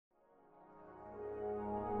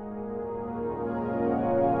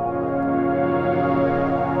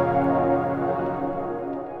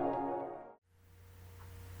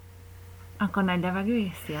Akkor nagy levegő,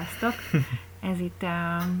 és sziasztok! Ez itt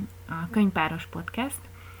a Könyvpáros Podcast.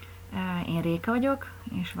 Én Réka vagyok,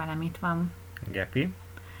 és velem itt van Gepi.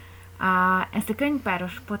 Ezt a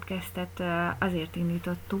Könyvpáros Podcastet azért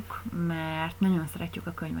indítottuk, mert nagyon szeretjük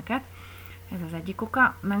a könyveket. Ez az egyik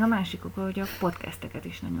oka, meg a másik oka, hogy a podcasteket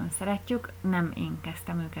is nagyon szeretjük. Nem én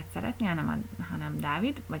kezdtem őket szeretni, hanem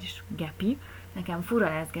Dávid, vagyis Gepi. Nekem fura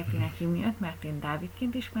lesz Gepinek hívni őt, mert én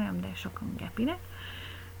Dávidként ismerem, de sokan Gepinek.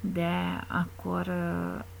 De akkor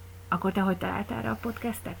te hogy találtál erre a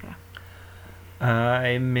podcastekre?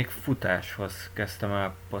 Én még futáshoz kezdtem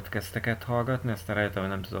el podcasteket hallgatni, aztán rájöttem,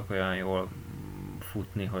 hogy nem tudok olyan jól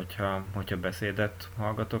futni, hogyha beszédet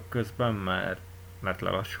hallgatok közben, mert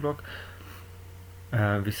lelassulok.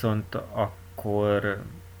 Viszont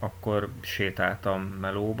akkor sétáltam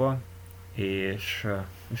melóba, és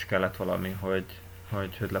kellett valami,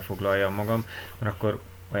 hogy lefoglaljam magam, mert akkor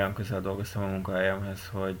olyan közel dolgoztam a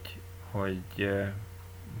munkahelyemhez, hogy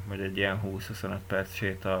egy ilyen 20-25 perc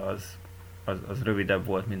séta az rövidebb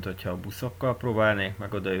volt, mint hogyha a buszokkal próbálnék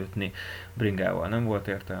meg oda jutni. Bringával nem volt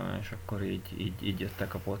értelme, és akkor így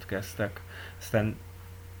jöttek a podcastek. Aztán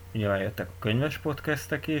nyilván jöttek a könyves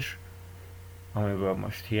podcastek is, amiből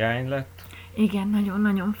most hiány lett. Igen,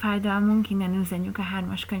 nagyon-nagyon fájdalmunk, innen üzenjük a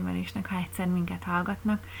 3-as könyvelésnek, ha egyszer minket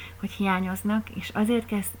hallgatnak, hogy hiányoznak, és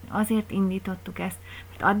azért indítottuk ezt,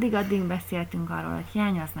 mert addig beszéltünk arról, hogy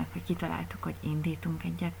hiányoznak, hogy kitaláltuk, hogy indítunk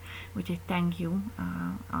egyet. Úgyhogy thank you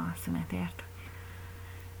a szünetért.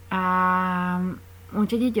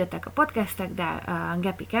 Úgyhogy így jöttek a podcastek, de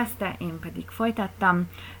Gepi kezdte, én pedig folytattam.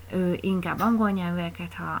 Ő inkább angol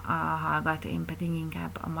nyelveket hallgat, én pedig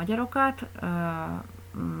inkább a magyarokat,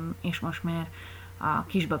 és most már a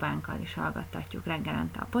kisbabánkkal is hallgattatjuk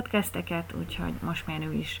reggelente a podcasteket, úgyhogy most már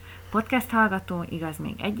ő is podcast hallgató, igaz,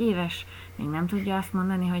 még 1 éves, még nem tudja azt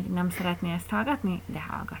mondani, hogy nem szeretné ezt hallgatni, de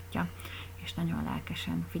hallgatja, és nagyon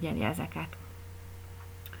lelkesen figyeli ezeket.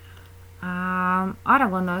 Arra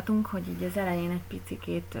gondoltunk, hogy így az elején egy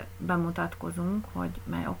picikét bemutatkozunk,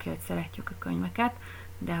 mert hogy szeretjük a könyveket,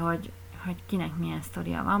 de hogy kinek milyen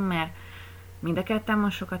sztoria van, mert mind a ketten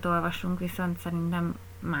most sokat olvasunk, viszont szerintem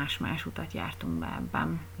más-más utat jártunk be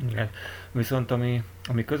ebben. Igen. Viszont ami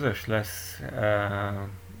közös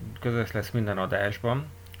lesz minden adásban,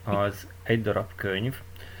 az egy darab könyv,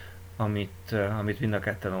 amit mind a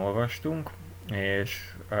ketten olvastunk,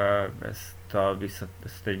 és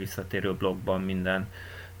ezt egy visszatérő blogban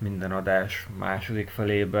minden adás második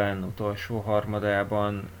felében, utolsó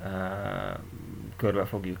harmadában körbe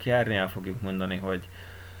fogjuk járni, el fogjuk mondani,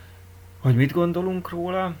 hogy mit gondolunk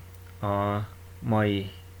róla. A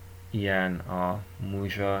mai ilyen a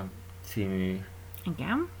Múzsa című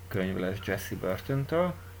könyv lesz Jessie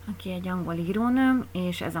Burtontől, aki egy angol írónő,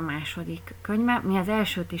 és ez a második könyve. Mi az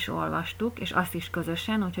elsőt is olvastuk, és azt is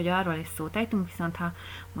közösen, úgyhogy arról is szót ejtünk, viszont ha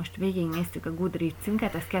most végignéztük a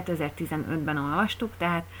Goodreads-ünket, ezt 2015-ben olvastuk,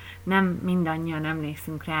 tehát nem mindannyian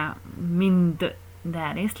emlékszünk rá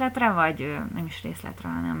minden részletre, vagy nem is részletre,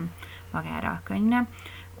 hanem magára a könyvre.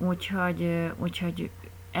 Úgyhogy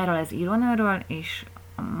erről az írónőről, és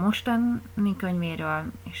a mostani könyvéről,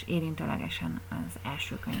 és érintőlegesen az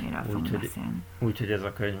első könyvéről fogunk beszélni. Úgyhogy ez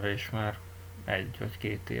a könyve is már 1 vagy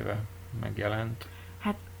 2 éve megjelent.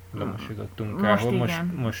 Hát, de most jutottunk el,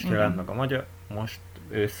 most jelent meg a magyar, most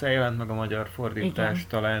ősszel jelent meg a magyar fordítás, igen.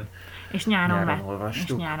 Talán. És nyáron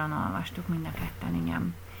olvastuk mind a ketten,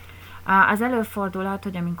 igen. Az előfordulhat,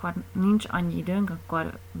 hogy amikor nincs annyi időnk,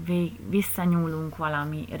 akkor visszanyúlunk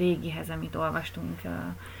valami régihez, amit olvastunk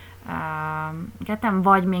ketten,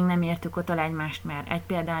 vagy még nem értük ott egymást, mert egy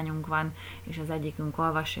példányunk van, és az egyikünk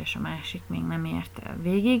olvas, és a másik még nem ért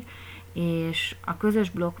végig, és a közös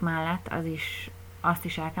blokk mellett azt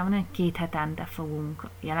is el kell mondani, hogy 2 hetente fogunk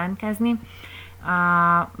jelentkezni.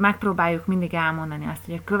 Megpróbáljuk mindig elmondani azt,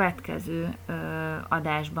 hogy a következő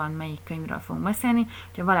adásban melyik könyvről fogunk beszélni.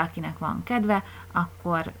 Ha valakinek van kedve,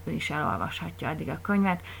 akkor ő is elolvashatja addig a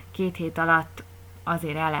könyvet. 2 hét alatt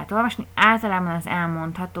azért el lehet olvasni. Általában az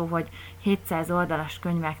elmondható, hogy 700 oldalas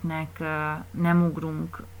könyveknek nem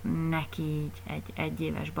ugrunk neki így egy 1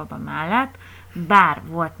 éves baba mellett, bár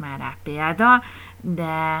volt már rá példa,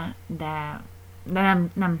 de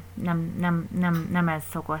nem ez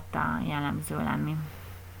szokott a jellemző lenni.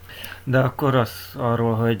 De akkor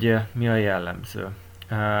arról, hogy mi a jellemző.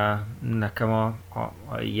 Nekem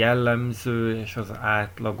a jellemző és az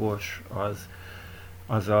átlagos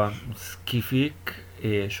az a skifik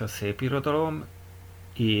és a szépirodalom,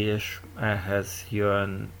 és ehhez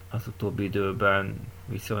jön az utóbbi időben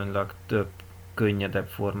viszonylag több könnyedebb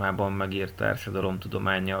formában megírt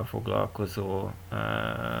társadalomtudománnyal foglalkozó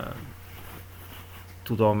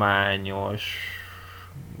tudományos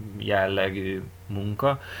jellegű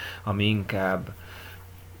munka, ami inkább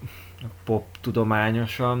pop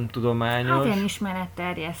tudományos. Hát ilyen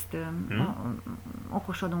ismeretterjesztő,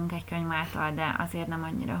 okosodunk egy könyv által, de azért nem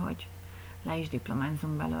annyira, hogy le is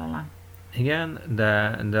diplomázunk belőle. Igen,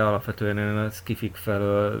 de alapvetően én a skifik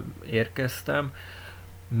felől érkeztem,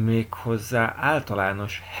 méghozzá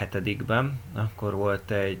általános hetedikben, akkor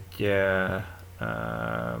volt egy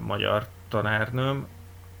magyar tanárnőm,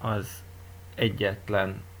 az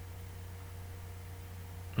egyetlen,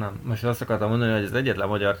 nem, most azt akartam mondani, hogy az egyetlen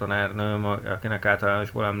magyar tanárnőm, akinek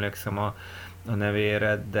általánosból emlékszem a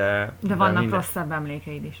nevére, de vannak rosszabb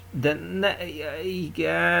emlékeid is.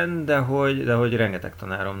 Igen, de hogy rengeteg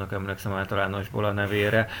tanáromnak emlékszem általánosból a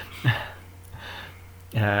nevére.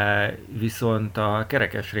 Viszont a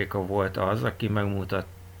Kerekes Réka volt az, aki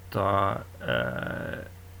megmutatta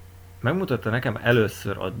nekem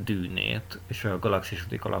először a Dűnét és a Galaxis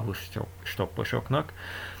úti kalausz stopposoknak,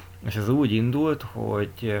 és ez úgy indult,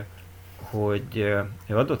 hogy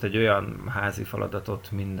ő adott egy olyan házi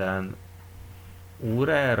feladatot minden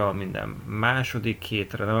órára, minden második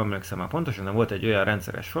hétre, nem emlékszem már pontosan, de volt egy olyan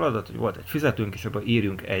rendszeres feladat, hogy volt egy füzetünk, és abban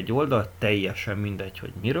írjunk egy oldalt, teljesen mindegy,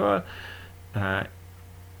 hogy miről.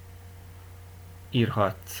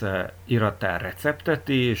 Írhattál receptet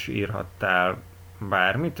is, írhattál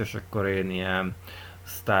bármit, és akkor én ilyen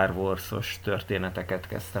Star Wars-os történeteket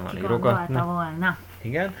kezdtem el írogatni. Volna.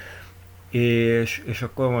 Igen. És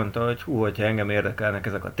akkor mondta, hogy hogyha engem érdekelnek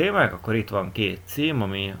ezek a témák, akkor itt van 2 cím,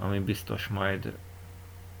 ami biztos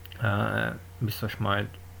majd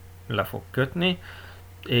le fog kötni.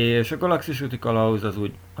 És a Galaxis úti kalauz az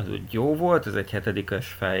úgy jó volt, ez egy 7-es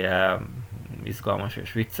fejjel izgalmas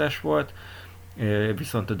és vicces volt,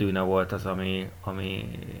 viszont a Dűne volt az, ami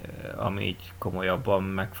így komolyabban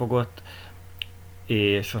megfogott,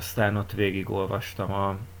 és aztán ott végigolvastam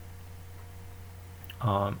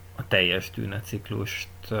a teljes Dűne ciklust,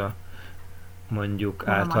 mondjuk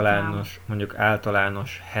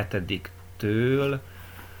általános 7-től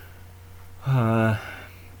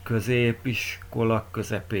középiskola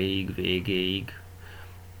közepéig, végéig.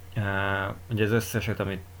 Ugye az összeset,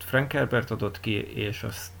 amit Frank Herbert adott ki, és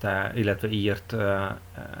aztán, illetve írt,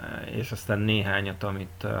 és aztán néhányat,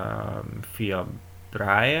 amit fia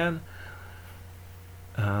Brian,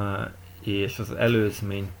 és az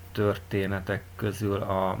előzmény történetek közül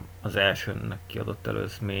az elsőnek kiadott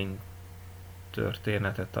előzmény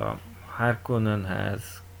történetet a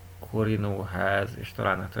Harkonnenház, Corrinóház, és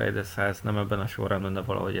talán a Atreides-ház, nem ebben a sorrendben, de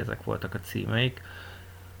valahogy ezek voltak a címeik.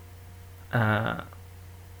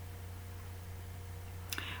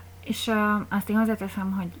 És azt én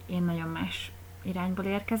hozzáteszem, hogy én nagyon más irányból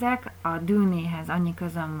érkezek. A Dűnéhez annyi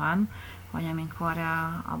közöm van, hogy amikor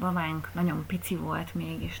a babánk nagyon pici volt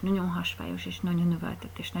még, és nagyon hasfájos, és nagyon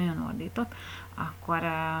üvöltött, és nagyon ordított, akkor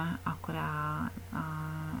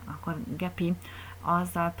Gepi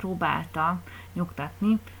azzal próbálta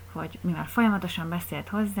nyugtatni, hogy mivel folyamatosan beszélt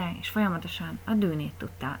hozzá, és folyamatosan a Dűnét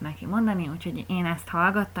tudta neki mondani, úgyhogy én ezt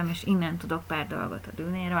hallgattam, és innen tudok pár dolgot a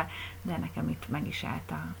Dűnéről, de nekem itt meg is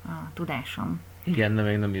állt a tudásom. Igen, de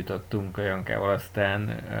még nem jutottunk a Jankával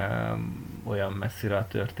aztán olyan messzire a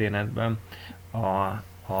történetben.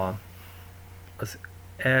 Az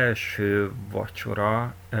első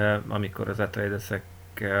vacsora, amikor az Atreidesek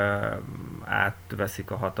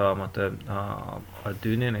átveszik a hatalmat a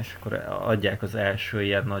Dűnén, és akkor adják az első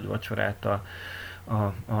ilyen nagy vacsorát a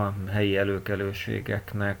helyi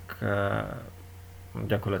előkelőségeknek.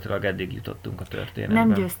 Gyakorlatilag eddig jutottunk a történetben.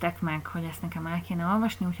 Nem győztek meg, hogy ezt nekem el kéne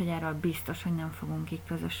olvasni, úgyhogy erről biztos, hogy nem fogunk így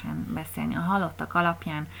közösen beszélni. A hallottak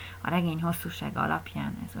alapján, a regény hosszúsága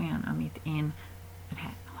alapján ez olyan, amit én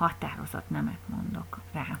határozott nemet mondok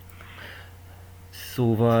rá.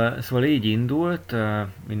 Szóval így indult,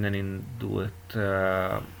 minden indult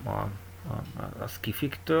a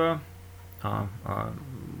skifiktől, a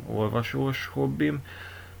olvasós hobbim,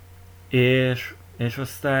 és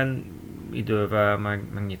aztán idővel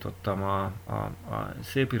megnyitottam a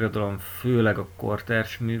szépirodalom, főleg a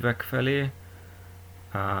kortárs művek felé,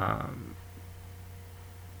 a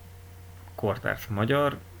kortárs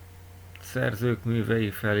magyar szerzők művei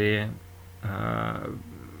felé,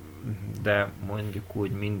 de mondjuk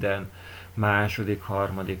úgy minden második,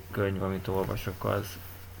 harmadik könyv, amit olvasok,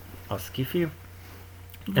 az skifi.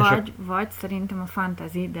 Vagy szerintem a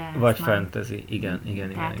fantasy, de... Vagy fantasy, igen.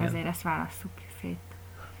 Tehát azért ezt válasszuk szét.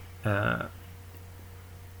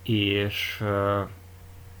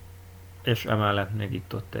 És emellett még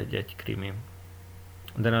itt-ott egy krimi.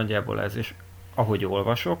 De nagyjából ez is, ahogy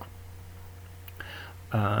olvasok,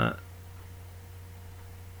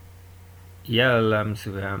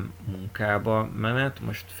 jellemzően munkába menet,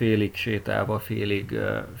 most félig sétálva,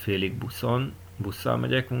 félig busszal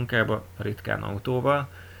megyek munkába, ritkán autóval,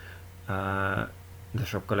 de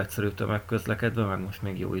sokkal egyszerűbb tömegközlekedve, meg most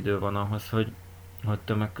még jó idő van ahhoz, hogy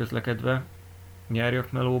tömegközlekedve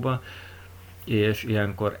járjak melóba, és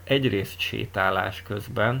ilyenkor egyrészt sétálás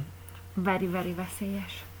közben. Very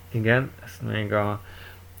veszélyes. Igen, ezt még a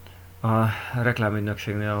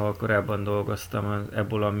reklámügynökségnél, ahol korábban dolgoztam, az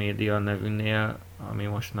Ebola Media nevűnél, ami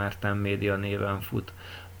most már TEM Media néven fut,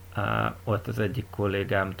 ott az egyik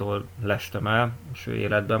kollégámtól lestem el, és ő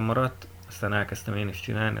életben maradt, aztán elkezdtem én is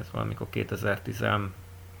csinálni, ez valamikor 2013-4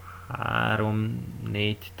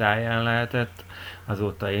 táján lehetett,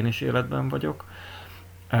 azóta én is életben vagyok.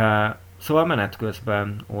 Szóval menet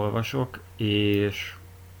közben olvasok, és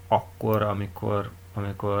akkor,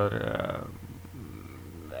 amikor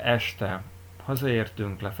este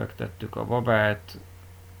hazaértünk, lefektettük a babát,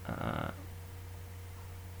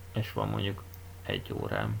 és van mondjuk 1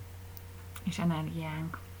 órám. És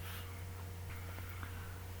energiánk.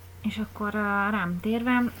 És akkor rám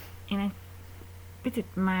térve, én egy picit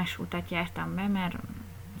más utat jártam be, mert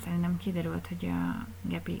szerintem kiderült, hogy a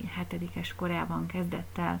Gepi 7-es korában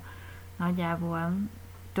kezdett el nagyjából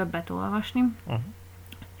többet olvasni.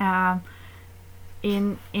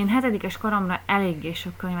 Én 7-es koromra eléggé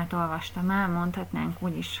sok könyvet olvastam el, mondhatnánk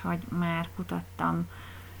úgy is, hogy már kutattam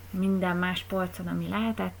minden más polcon, ami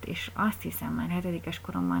lehetett, és azt hiszem már 7-es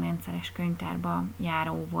koromban rendszeres könyvtárba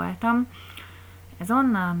járó voltam. Ez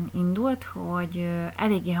onnan indult, hogy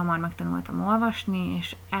eléggé hamar megtanultam olvasni,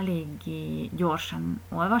 és eléggé gyorsan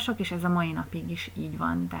olvasok, és ez a mai napig is így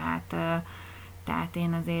van, tehát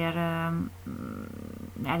én azért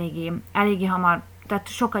eléggé hamar, tehát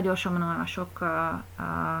sokkal gyorsabban olvasok,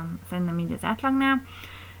 szerintem így az átlagnál.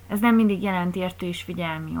 Ez nem mindig jelent értő és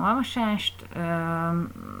figyelmi olvasást,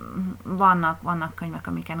 vannak könyvek,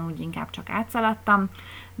 amiken úgy inkább csak átszaladtam,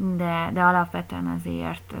 de alapvetően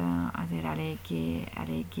azért eléggé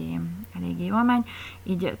jól megy.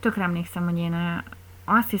 Így tökre emlékszem, hogy én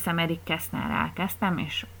azt hiszem Erik Kästnerrel kezdtem,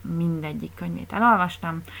 és mindegyik könyvét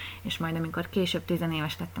elolvastam, és majd amikor később 10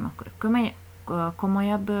 éves lettem, akkor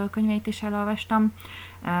komolyabb könyveit is elolvastam.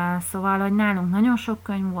 Szóval, hogy nálunk nagyon sok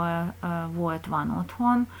könyv van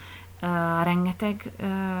otthon, rengeteg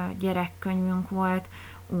gyerekkönyvünk volt,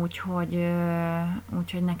 úgyhogy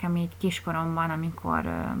nekem így kiskoromban,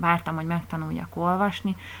 amikor vártam, hogy megtanuljak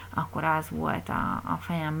olvasni, akkor az volt a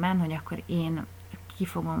fejemben, hogy akkor én ki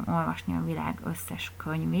fogom olvasni a világ összes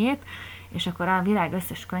könyvét, és akkor a világ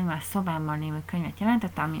összes könyve a szobámban lévő könyvet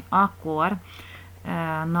jelentett, ami akkor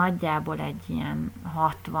nagyjából egy ilyen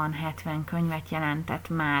 60-70 könyvet jelentett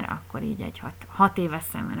már, akkor így egy 6 éves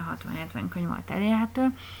szemmel 60-70 könyv volt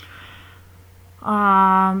elérhető.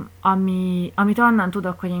 Amit onnan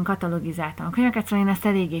tudok, hogy én katalogizáltam a könyveket, szóval én ezt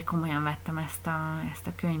eléggé komolyan vettem ezt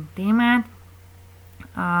a könyv témát,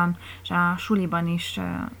 és a suliban is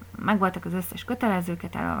megvoltak az összes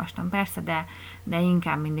kötelezőket, elolvastam persze, de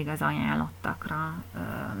inkább mindig az ajánlottakra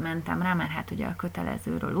mentem rá, mert hát ugye a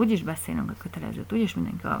kötelezőről úgy is beszélünk, a kötelezőt úgyis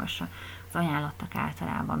mindenki olvassa, az ajánlottak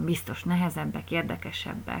általában biztos nehezebbek,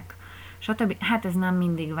 érdekesebbek, stb. Hát ez nem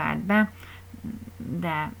mindig vált be,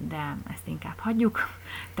 de ezt inkább hagyjuk.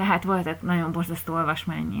 Tehát voltak nagyon borzasztó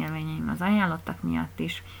olvasmányélményeim az ajánlottak miatt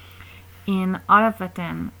is. Én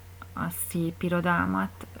alapvetően a szép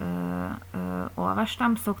irodalmat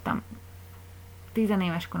olvastam, szoktam 10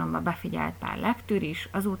 éves koromban befigyelt pár lektűr is,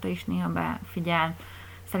 azóta is néha befigyel,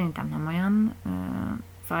 szerintem nem olyan,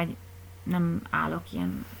 szóval nem állok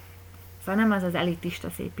ilyen, szóval nem az elitista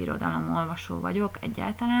szép irodalom olvasó vagyok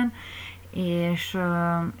egyáltalán,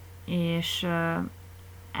 és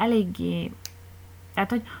eléggé, tehát,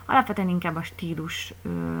 hogy alapvetően inkább a stílus,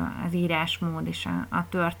 az írásmód és a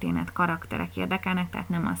történet, karakterek érdekelnek, tehát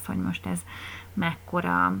nem az, hogy most ez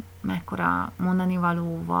mekkora mondani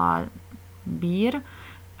valóval bír,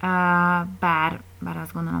 bár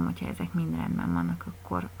azt gondolom, hogyha ezek mind rendben vannak,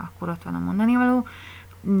 akkor ott van a mondani való,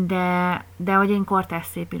 de hogy én kortárs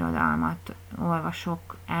szép irodalmat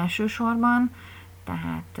olvasok elsősorban,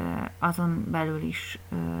 tehát azon belül is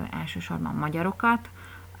elsősorban magyarokat.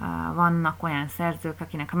 Vannak olyan szerzők,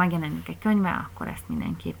 akinek ha megjelenik egy könyve, akkor ezt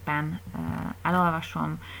mindenképpen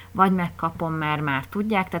elolvasom, vagy megkapom, mert már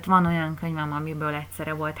tudják. Tehát van olyan könyvem, amiből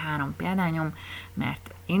egyszerre volt 3 példányom,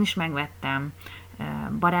 mert én is megvettem,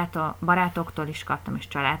 barátoktól is kaptam, és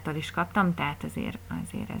családtól is kaptam, tehát azért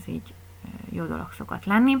ez így jó dolog szokott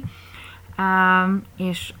lenni.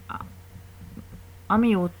 És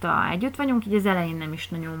amióta együtt vagyunk, így az elején nem is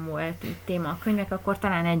nagyon volt így téma a könyvek, akkor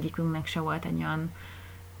talán egyikünknek se volt egy olyan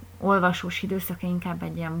olvasós időszak, inkább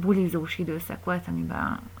egy ilyen bulizós időszak volt,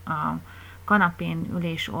 amiben a kanapén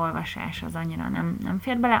ülés olvasás az annyira nem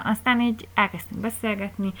fér bele. Aztán így elkezdtünk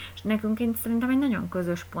beszélgetni, és nekünk én szerintem egy nagyon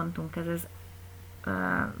közös pontunk ez az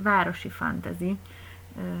városi fantasy.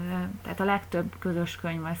 Tehát a legtöbb közös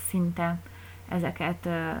könyv az szinte ezeket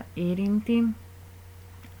érinti,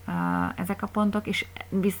 ezek a pontok, és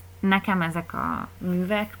nekem ezek a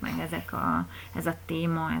művek, meg ez a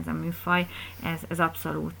téma, ez a műfaj, ez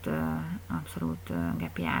abszolút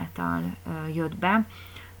Gepi által jött be.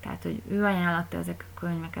 Tehát, hogy ő ajánlotta ezek a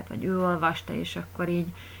könyveket, vagy ő olvasta, és akkor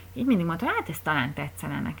így mindig mondta, hát ez talán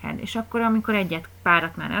tetszene neked. És akkor, amikor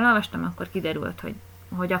párat már elolvastam, akkor kiderült,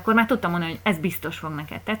 hogy akkor már tudtam mondani, hogy ez biztos fog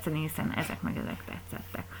neked tetszeni, hiszen ezek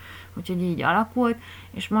tetszettek. Úgyhogy így alakult,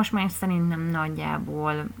 és most már szerintem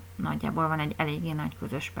nagyjából van egy eléggé nagy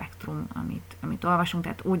közös spektrum, amit olvasunk,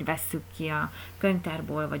 tehát úgy vesszük ki a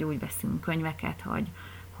könyvtárból, vagy úgy veszünk könyveket,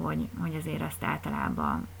 hogy azért azt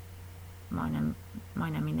általában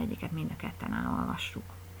majdnem mindegyiket mind a ketten elolvassuk.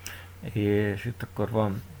 És itt akkor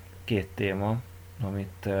van 2 téma,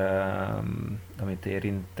 amit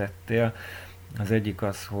érintettél. Az egyik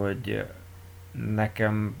az, hogy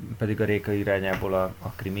nekem pedig a Réka irányából a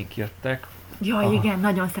krimik jöttek. Jaj, igen,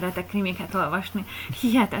 nagyon szeretek krimiket olvasni.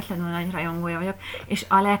 Hihetetlenül nagy rajongója vagyok. És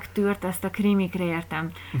a legtűrt ezt a krimikre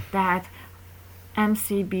értem. Tehát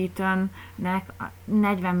MC Beatonnek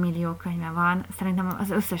 40 millió könyve van, szerintem az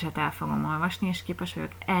összeset el fogom olvasni, és képes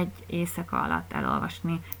vagyok egy éjszaka alatt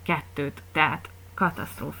elolvasni 2, tehát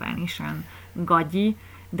katasztrofálisan gagyi,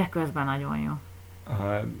 de közben nagyon jó.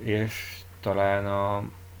 És talán a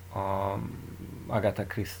Agatha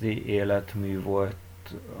Christie életmű volt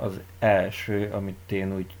az első, amit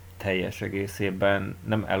én úgy teljes egészében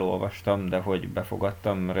nem elolvastam, de hogy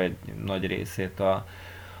befogadtam, mert egy nagy részét a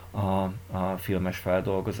filmes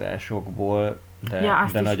feldolgozásokból,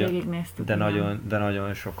 de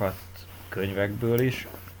nagyon sokat könyvekből is.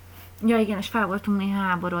 Ja, igen, és fel voltunk néha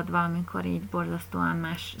háborodva, amikor így borzasztóan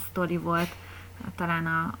más sztori volt. Talán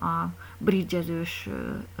a bridgezős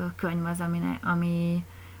könyv az,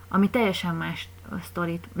 ami teljesen más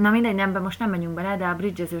sztorit. Na mindegy, most nem megyünk bele, de a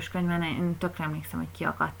bridgezős könyvben én tökre emlékszem, hogy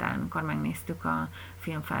kiakadtál, amikor megnéztük a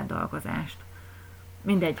filmfeldolgozást.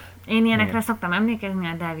 Mindegy. Én ilyenekre szoktam emlékezni,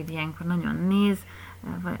 a Dávid ilyenkor nagyon néz,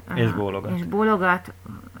 és bólogat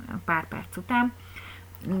pár perc után.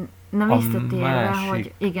 Na visszatérve,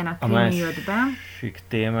 hogy igen, a krimi jött be. A másik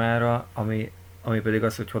témára, ami pedig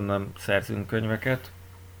az, hogy honnan szerzünk könyveket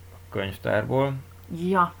a könyvtárból.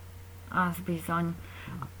 Ja, az bizony.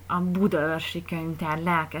 A Budaörsi Könyvtár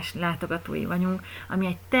lelkes látogatói vagyunk, ami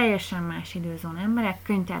egy teljesen más időzón emberek,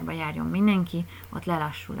 könyvtárba járjon mindenki, ott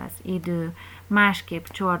lelassul az idő, másképp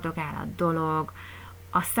csordogál a dolog,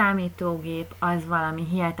 a számítógép az valami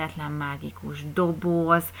hihetetlen mágikus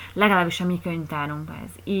doboz, legalábbis a mi könyvtárunkban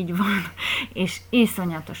ez így van, és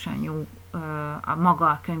iszonyatosan jó a maga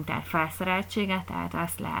a könyvtár felszereltsége, tehát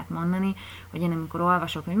azt lehet mondani, hogy én amikor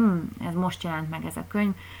olvasok, hogy ez most jelent meg ez a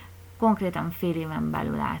könyv, konkrétan fél éven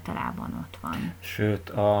belül általában ott van. Sőt,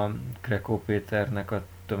 a Krekó Péternek a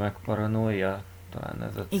Tömegparanóia, talán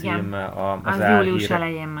ez a címe,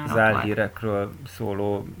 az álhírekről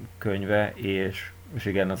szóló könyve, és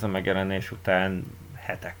igen, az a megjelenés után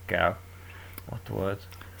hetekkel ott volt.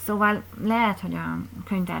 Szóval lehet, hogy a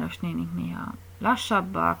könyvtáros nénik néha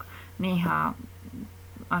lassabbak, néha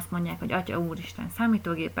azt mondják, hogy Atya Úristen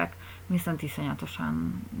számítógépek, viszont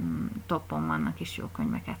iszonyatosan toppon vannak, és jó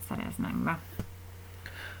könyveket szereznek be.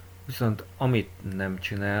 Viszont amit nem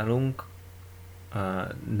csinálunk,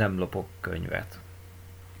 nem lopok könyvet.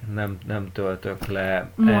 Nem töltök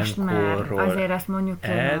le most már, azért ezt mondjuk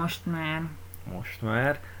ki, most már.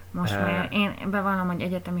 Most már. Én bevallom, hogy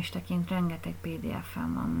egyetemistaként rengeteg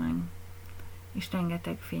PDF-en van meg. És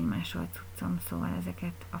rengeteg fénymásolt cuccom, szóval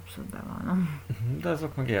ezeket abszolút bevallom. De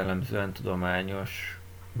azok meg jellemzően tudományos,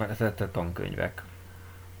 mert tankönyvek.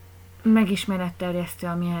 Megismeretterjesztő,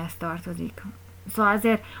 ami ehhez tartozik. Szóval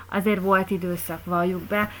azért volt időszak, valljuk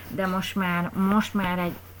be, de most már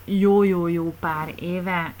egy jó pár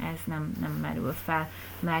éve ez nem merül fel,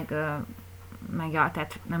 meg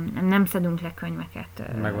tehát nem szedünk le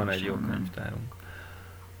könyveket. Megvan egy jó könyvtárunk.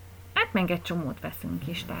 Hát meg egy csomót veszünk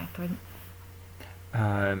is, tehát hogy...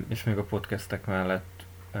 És még a podcastek mellett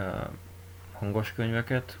hangos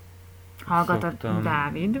könyveket hallgatod,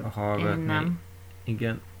 Dávid, hallgatni. Én nem.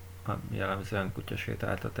 Igen, jellemzően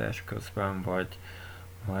kutyasétáltatás közben,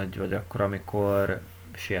 vagy akkor, amikor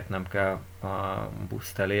sietnem kell a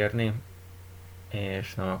buszt elérni,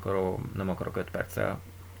 és nem akarok 5 perccel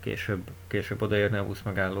később odaérni a busz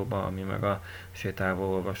megállóba, ami meg a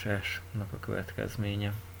sétáló olvasásnak a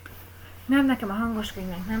következménye. Nem, nekem a hangos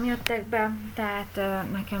könyvek nem jöttek be, tehát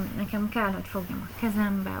nekem kell, hogy fogjam a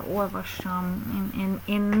kezembe, olvassam.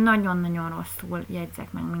 Én nagyon-nagyon rosszul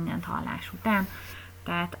jegyzek meg mindent hallás után,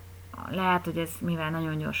 tehát lehet, hogy ez mivel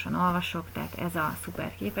nagyon gyorsan olvasok, tehát ez a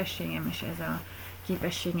szuper képességem, és ez a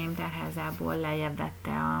képességeim tárházából lejjebb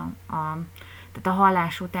vette tehát a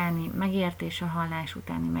hallás utáni megértés, a hallás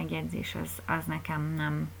utáni megjegyzés, az nekem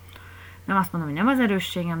nem azt mondom, hogy nem az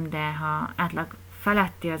erősségem, de ha átlag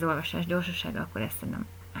feletti az olvasás gyorsasága, akkor ezt szerintem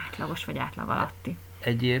átlagos vagy átlag alatti.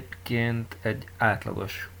 Egyébként egy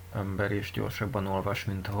átlagos ember is gyorsabban olvas,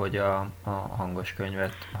 mint ahogy a hangos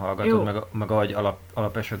könyvet hallgatod, meg ahogy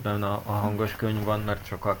alapesetben a hangos könyv van, mert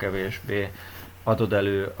sokkal kevésbé adod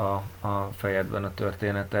elő a fejedben a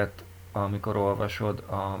történetet, amikor olvasod,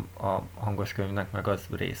 a hangos könyvnek meg az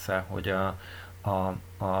része, hogy a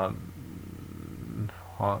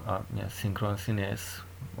szinkron színész,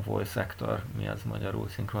 a voice actor, mi az magyarul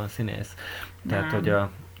szinkron színész? Tehát, hogy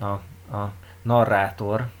a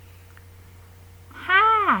narrátor.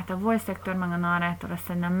 Hát, a voice actor meg a narrátor azt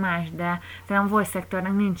szerintem más, de szerintem a voice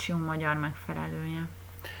actornak nincs jó magyar megfelelője.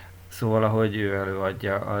 Szóval, ahogy ő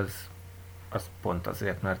előadja, az pont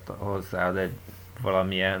azért, mert hozzáad egy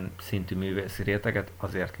valamilyen szintű művészi réteget,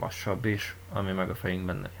 azért lassabb is, ami meg a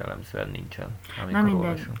fejünkben jellemzően nincsen. Na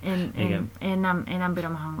mindegy, én nem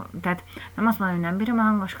bírom a hangos, tehát nem azt mondom, hogy nem bírom a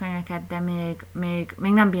hangos könyveket, de még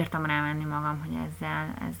nem bírtam rámenni magam, hogy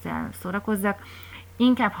ezzel szórakozzak.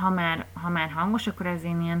 Inkább, ha már hangos, akkor ez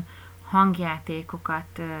én ilyen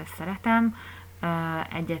hangjátékokat szeretem,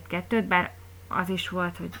 egyet-kettőt, bár az is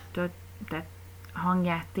volt, hogy tehát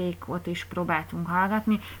hangjátékot is próbáltunk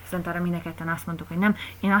hallgatni, viszont arra mindenketten azt mondtuk, hogy nem.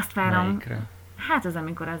 Én azt várom, Melyikre? Hát az,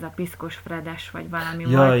 amikor az a piszkos Fredes vagy valami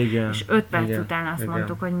ja, volt, igen, és 5 perc igen, után azt igen.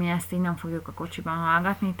 mondtuk, hogy mi ezt így nem fogjuk a kocsiban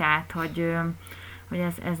hallgatni, tehát hogy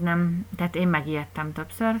ez nem, tehát én megijedtem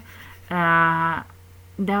többször.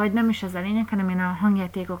 De hogy nem is ez a lényeg, hanem én a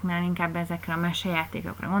hangjátékoknál inkább ezekre a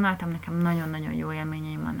mesejátékokra gondoltam, nekem nagyon-nagyon jó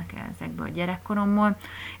élményeim vannak ezekből a gyerekkoromból,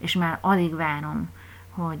 és már alig várom,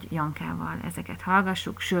 hogy Jankával ezeket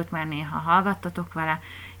hallgassuk, sőt már néha hallgattatok vele,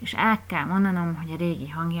 és el kell mondanom, hogy a régi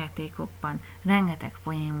hangjátékokban rengeteg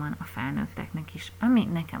poén van a felnőtteknek is, ami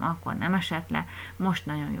nekem akkor nem esett le, most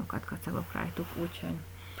nagyon jókat kacagok rajtuk, úgyhogy...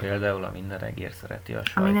 Például a Minden regér szereti a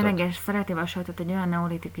sajtot. A Minden regér szereti a sajtot, egy olyan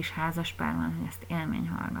neolitikus házaspár van, hogy ezt élmény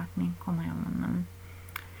hallgatni, komolyan mondom.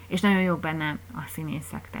 És nagyon jók benne a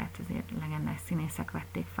színészek, tehát azért legendás színészek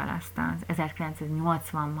vették fel azt az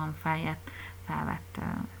 1980-ban felvett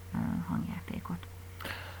hangjátékot.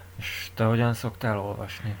 És te hogyan szoktál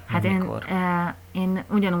olvasni? Hát én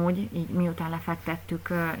ugyanúgy, így miután lefektettük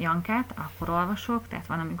Jankát, akkor olvasok, tehát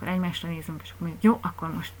van, amikor egymásra nézünk, és akkor mondjuk, jó,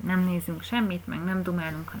 akkor most nem nézünk semmit, meg nem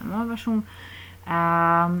dumálunk, hanem olvasunk.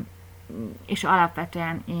 És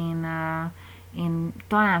alapvetően én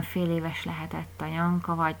talán fél éves lehetett a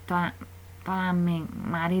Janka, vagy talán még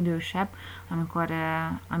már idősebb,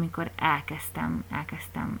 amikor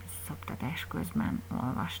elkezdtem szoptatás közben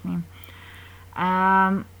olvasni.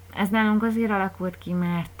 Ez nálunk azért alakult ki,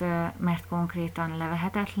 mert konkrétan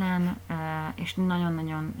levehetetlen, és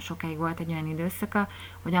nagyon-nagyon sokáig volt egy olyan időszaka,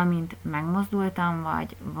 hogy amint megmozdultam,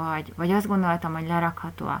 vagy azt gondoltam, hogy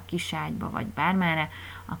lerakható a kiságyba, vagy bármerre,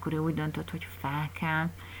 akkor ő úgy döntött, hogy fel kell.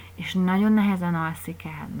 És nagyon nehezen alszik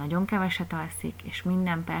el, nagyon keveset alszik, és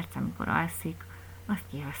minden perc, amikor alszik, azt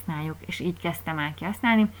kihasználjuk, és így kezdtem el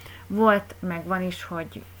kihasználni. Volt, meg van is,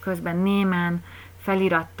 hogy közben némán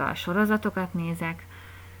felirattal sorozatokat nézek,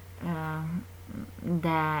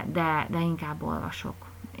 de inkább olvasok.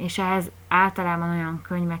 És ehhez általában olyan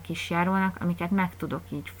könyvek is járulnak, amiket meg tudok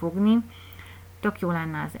így fogni. Tök jó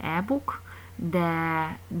lenne az e-book,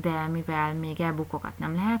 de mivel még e-bookokat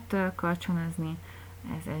nem lehet kölcsönözni,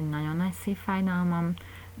 ez egy nagyon nagy szívfájdalmam,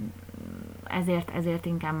 ezért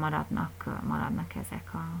inkább maradnak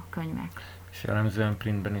ezek a könyvek. És jellemzően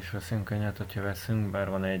printben is veszünk könyvet, hogyha veszünk, bár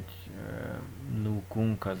van egy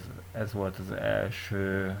núkunk, ez volt az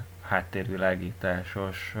első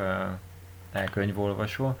háttérvilágításos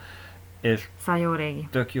elkönyvolvasó, és szóval jó régi.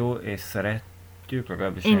 Tök jó, és szeretjük,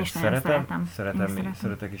 legalábbis én is szeretem.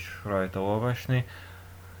 Szeretek is rajta olvasni.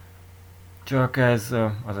 Csak ez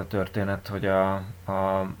az a történet, hogy a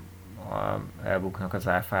e-booknak az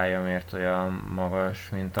áfája miért olyan magas,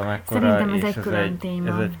 mint amekkora. Szerintem ez egy külön téma.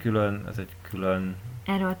 Ez egy külön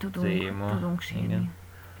erről téma. tudunk sírni. Igen.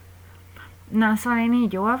 Na, szóval én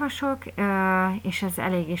így olvasok, és ez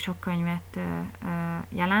eléggé sok könyvet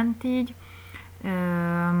jelent így,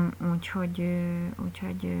 úgyhogy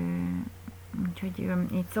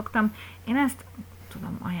így szoktam. Én ezt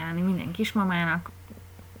tudom ajánlani minden kismamának,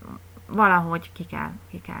 valahogy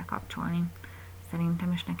ki kell kapcsolni.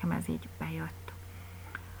 szerintem, és nekem ez így bejött.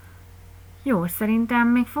 Jó, szerintem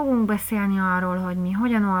még fogunk beszélni arról, hogy mi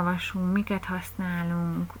hogyan olvasunk, miket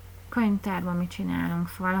használunk, könyvtárban mit csinálunk,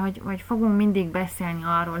 szóval, hogy fogunk mindig beszélni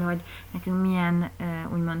arról, hogy nekünk milyen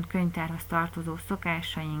úgymond könyvtárhoz tartozó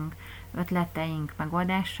szokásaink, ötleteink,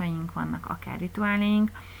 megoldásaink vannak, akár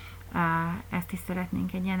rituáléink. Ezt is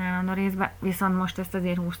szeretnénk egy ilyen állandó részbe, viszont most ezt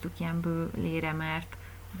azért húztuk ilyen bőlére, mert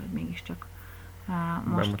mégiscsak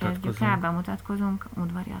most kezdjük el, bemutatkozunk,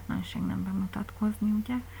 udvariatlanság nem bemutatkozni,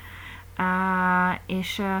 ugye?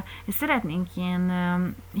 És szeretnénk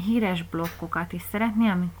ilyen híres blokkokat is szeretni,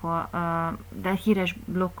 amikor, de híres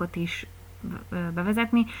blokkot is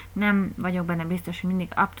bevezetni. Nem vagyok benne biztos, hogy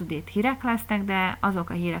mindig up-to-date hírek lesznek, de azok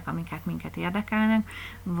a hírek, amiket minket érdekelnek,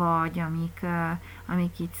 vagy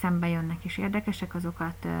amik így szembe jönnek és érdekesek,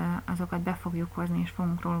 azokat be fogjuk hozni és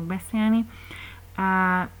fogunk róluk beszélni.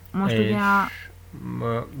 Most és ugye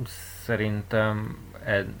szerintem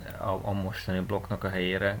a mostani blokknak a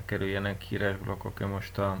helyére kerüljenek híres blokkok,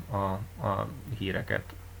 most a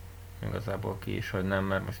híreket igazából ki is, hogy nem,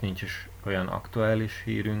 mert most nincs is olyan aktuális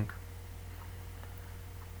hírünk.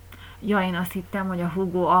 Ja, én azt hittem, hogy a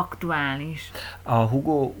Hugo aktuális. A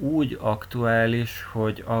Hugo úgy aktuális,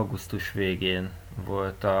 hogy augusztus végén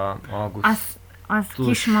volt Az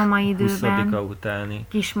kismama időben, 20-a utáni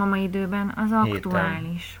kismama időben az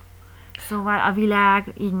aktuális. Héten. Szóval a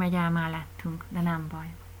világ így megy el mellettünk, de nem baj.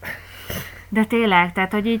 De tényleg,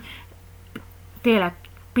 tehát, hogy így tényleg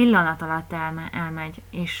pillanat alatt elmegy,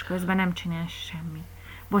 és közben nem csinál semmit.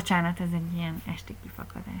 Bocsánat, ez egy ilyen esti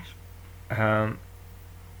kifakadás.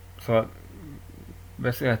 Szóval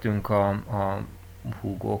beszéltünk a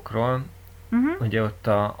Hugókról. Ugye ott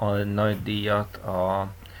a nagy díjat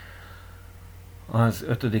az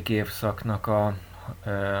 5. évszaknak a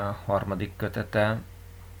harmadik kötete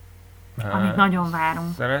amit nagyon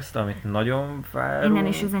várunk. Szerezte, amit nagyon várunk. Innen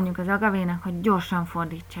is üzenjük az Agavénak, hogy gyorsan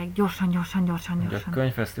fordítsák. Gyorsan. A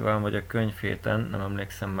könyvfesztiválon vagy a könyvhéten, nem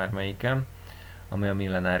emlékszem már melyiken, ami a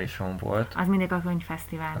Millenárison volt. Az mindig a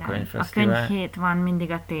könyvfesztivál. A könyvhét van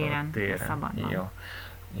mindig a téren. Szabadon. Jó.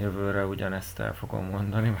 Jövőre ugyanezt el fogom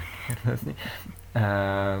mondani, megkérdezni.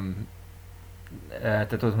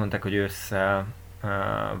 Tehát ott mondták, hogy ősszel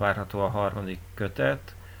várható a harmadik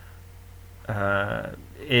kötet.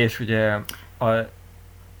 És ugye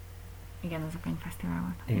igen, ez a könyvfesztivál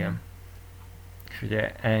volt. Igen. És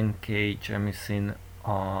ugye N.K. Jemisin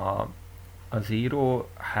az író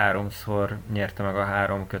 3-szor nyerte meg a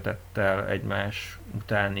 3 kötettel egymás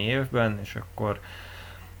utáni évben, és akkor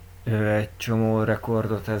ő egy csomó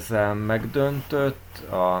rekordot ezzel megdöntött.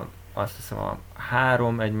 Azt hiszem a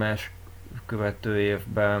 3 egymás követő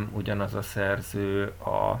évben ugyanaz a szerző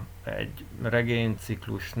egy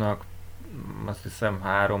regényciklusnak, azt hiszem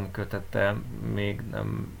 3 kötete még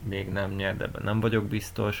nem nyert, de ebben nem vagyok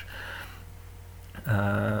biztos.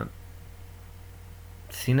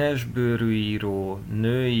 Színesbőrű író,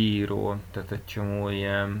 női író, tehát egy csomó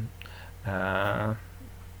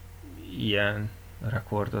ilyen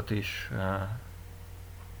rekordot is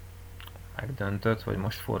megdöntött, vagy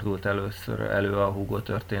most fordult először elő a Hugo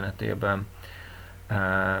történetében.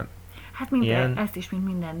 Hát ezt is, mint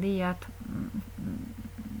minden díjat,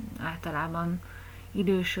 általában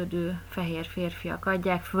idősödő fehér férfiak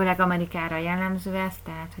adják, főleg Amerikára jellemző ez,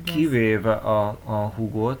 tehát hogy kivéve a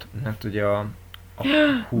Hugót, mert ugye a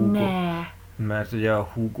Hugo, mert ugye a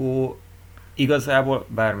Hugo igazából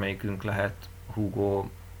bármelyikünk lehet Hugo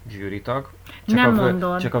zsűritag,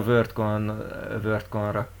 csak a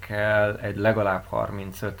Wordconra kell egy legalább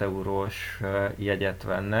 35 eurós jegyet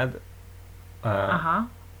venned. Aha,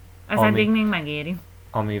 ez eddig még megéri.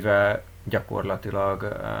 Amivel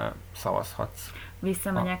gyakorlatilag szavazhatsz.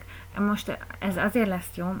 Visszamegyek. Most ez azért lesz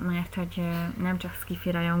jó, mert hogy nem csak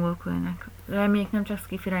skifi rajongók ülnek. Reméljük, nem csak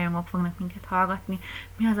skifi rajongók fognak minket hallgatni.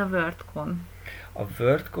 Mi az a WordCon? A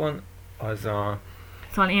WordCon az a...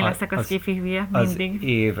 Szóval én leszek a skifi hülye mindig. Az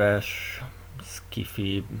éves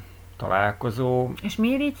skifi találkozó. És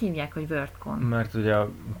miért így hívják, hogy WordCon? Mert ugye a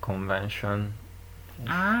convention.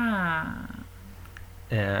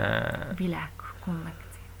 Világkonvekció.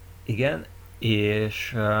 Igen,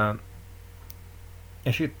 és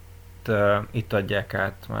itt adják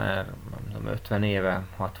át már nem tudom, 50 éve,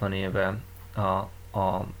 60 éve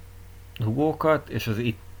a Hugókat, és az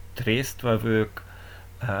itt résztvevők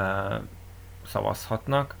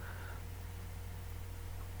szavazhatnak,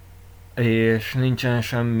 és nincsen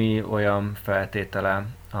semmi olyan feltétele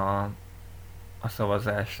a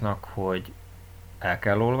szavazásnak, hogy el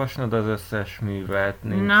kell olvasnod az összes művet.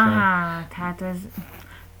 Na hát ez...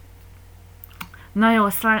 Na jó,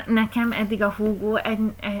 szóval nekem eddig a Hugo,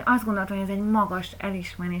 azt gondoltam, hogy ez egy magas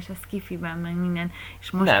elismerés, ez Skifiben meg minden.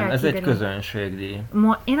 És most Nem, ez egy közönségdíj.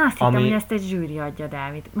 Én azt hittem, hogy ezt egy zsűri adja,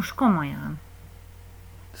 Dávid. Most komolyan.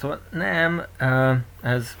 Szóval nem,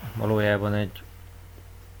 ez valójában egy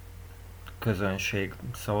közönség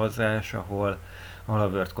szavazás, ahol a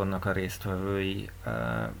WorldConnak a résztvevői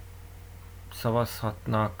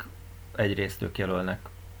szavazhatnak, egyrészt ők jelölnek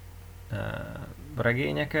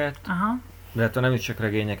regényeket, Aha. de hát nem is csak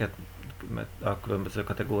regényeket, mert a különböző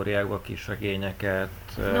kategóriákban kis regényeket,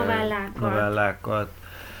 novellákat,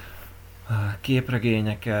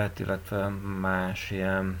 képregényeket, illetve más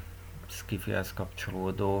ilyen skifihez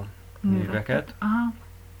kapcsolódó műveket. Aha.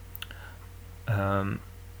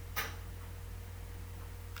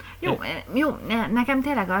 Jó, nekem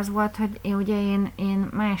tényleg az volt, hogy én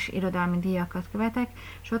más irodalmi díjakat követek,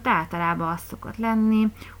 és ott általában az szokott lenni,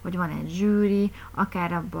 hogy van egy zsűri,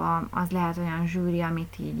 akár abban az lehet olyan zsűri,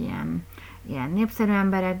 amit így ilyen népszerű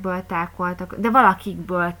emberekből tákoltak, de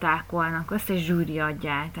valakikből tákolnak össze, és zsűri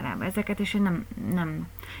adja általában ezeket, és én nem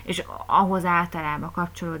és ahhoz általában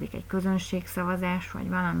kapcsolódik egy közönségszavazás, vagy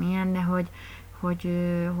valamilyen, de hogy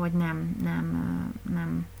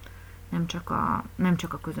nem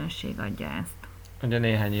csak a közönség adja ezt. Ugye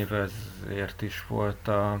néhány év ezért is volt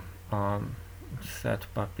a Sad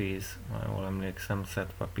Puppies, ha jól emlékszem, Sad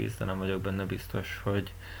Puppies, de nem vagyok benne biztos,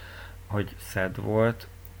 hogy Sad volt.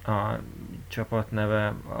 A csapat neve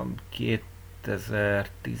a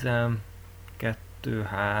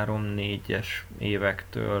 2012-3-4-es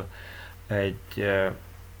évektől egy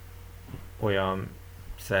olyan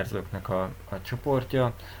szerzőknek a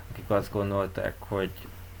csoportja, akik azt gondolták,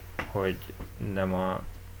 hogy nem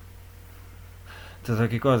tehát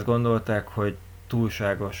akik azt gondolták, hogy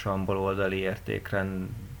túlságosan baloldali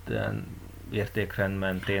értékrend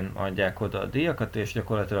mentén adják oda a díjakat, és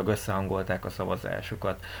gyakorlatilag összehangolták a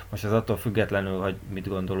szavazásukat. Most ez attól függetlenül, hogy mit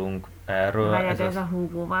gondolunk erről. Ez a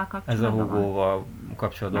Hugo-val kapcsolatban? Ez a Hugo-val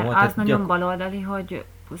kapcsolatban volt. Az nagyon baloldali, hogy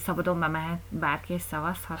szabadon bemehet, bárki és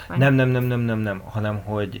szavazhat? Vagy? Nem, hanem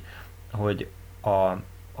hogy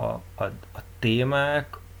a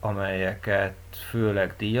témák, amelyeket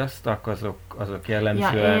főleg díjaztak, azok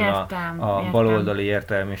jellemzően a baloldali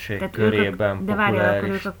értelmiség tehát körében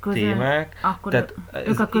populáris témák. Akkor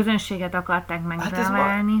ők a közönséget akarták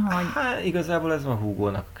megrevelni, hogy... igazából ez a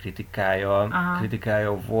Hugo-nak a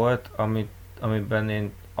kritikája volt, amiben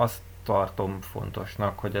én azt tartom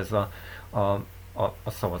fontosnak, hogy ez a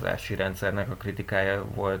szavazási rendszernek a kritikája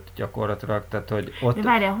volt gyakorlatilag, tehát hogy ott... De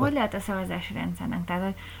várjál, hogy lehet a szavazási rendszernek?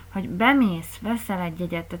 Tehát, hogy bemész, veszel egy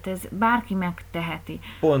jegyet, tehát ez bárki megteheti.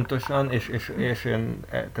 Pontosan, és én,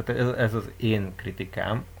 tehát ez az én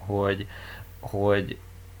kritikám, hogy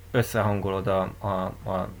összehangolod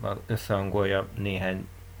összehangolja néhány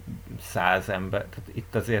száz ember, tehát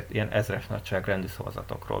itt azért ilyen ezres nagyságrendű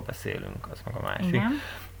szavazatokról beszélünk, az meg a másik. Igen.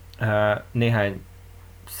 Néhány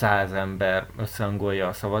 100 ember összehangolja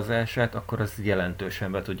a szavazását, akkor az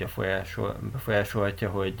jelentősen befolyásolhatja,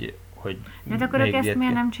 hogy de akkor ők ezt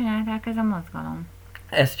miért nem csinálták, ez a mozgalom?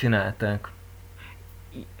 Ezt csinálták.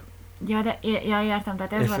 Ja, értem,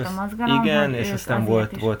 tehát ez volt a mozgalom. Igen, és aztán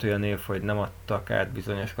volt olyan év, hogy nem adtak át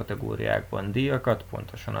bizonyos kategóriákban díjakat,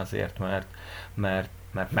 pontosan azért, mert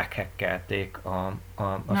meghekkelték a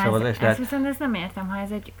szavazást. Ezt viszont ezt nem értem, ha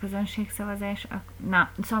ez egy közönségszavazás. Na,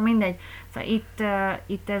 szóval mindegy. Szóval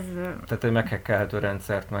itt ez... Tehát egy meghekkelhető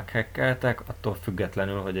rendszert meghekkeltek, attól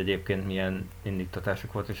függetlenül, hogy egyébként milyen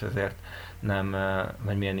indítatásuk volt, és ezért nem,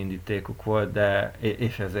 vagy milyen indítékuk volt,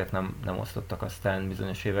 és ezért nem osztottak aztán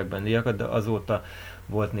bizonyos években díjakat, de azóta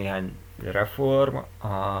volt néhány reform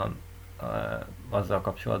azzal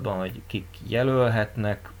kapcsolatban, hogy kik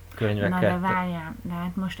jelölhetnek könyveket. Na de várjál, de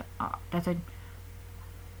hát most, tehát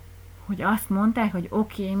hogy azt mondták, hogy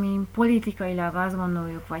oké, mi politikailag azt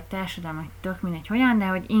gondoljuk, vagy társadalmak tök mindegy hogyan, de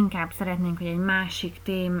hogy inkább szeretnénk, hogy egy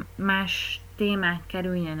más témák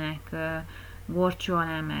kerüljenek gorcsó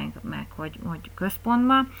alá, meg hogy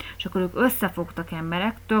központba, és akkor ők összefogtak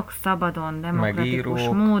emberek, tök szabadon, demokratikus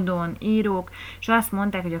módon, írók, és azt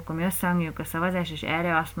mondták, hogy akkor mi összehangoljuk a szavazást, és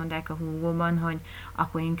erre azt mondták a Hugo-ban, hogy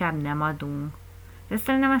akkor inkább nem adunk. De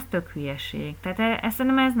szerintem ez tök hülyeség. Tehát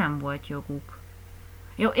szerintem ez nem volt joguk.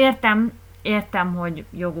 Jó, értem, hogy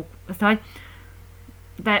joguk.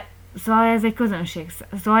 Szóval ez egy közönség.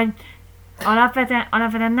 Szóval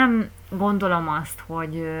alapvetően nem gondolom azt,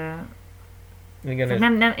 hogy igen,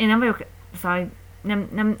 szóval én nem vagyok, szóval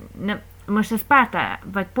nem most ez pártá,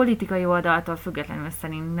 vagy politikai oldaltól függetlenül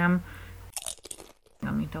szerintem,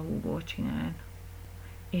 amit a Hugo csinál.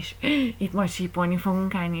 És itt majd sípolni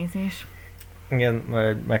fogunk, elnézést. Igen,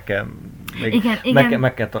 meg kell,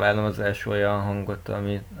 meg kell találnom az első olyan hangot,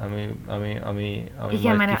 ami Igen, majd ki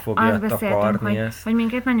mert fogja azt beszéltünk, takarni ezt. hogy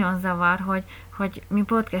minket nagyon zavar, hogy mi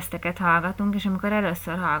podcasteket hallgatunk, és amikor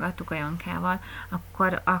először hallgattuk a Jonkával,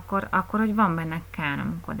 akkor hogy van benne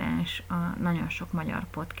káromkodás a nagyon sok magyar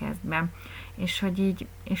podcastben, és hogy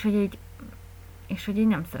így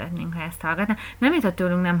nem szeretnénk, ha ezt hallgatná. Nem jutott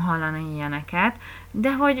tőlünk nem hallani ilyeneket,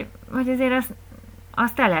 de hogy azért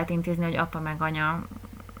azt el lehet intézni, hogy apa meg anya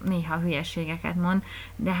néha hülyeségeket mond,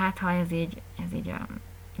 de hát ha ez így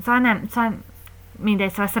szóval mindegy,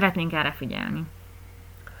 szóval szeretnénk erre figyelni.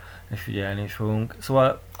 És figyelni is fogunk.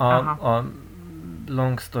 Szóval a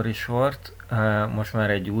long story short, most már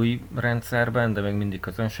egy új rendszerben, de még mindig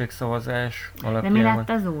közönségszavazás alapján. De mi lett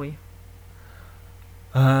az új?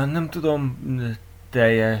 Nem tudom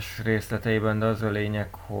teljes részleteiben, de az a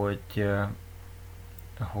lényeg, hogy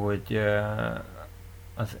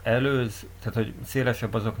tehát hogy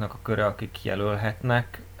szélesebb azoknak a köre, akik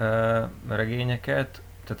jelölhetnek regényeket,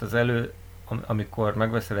 tehát amikor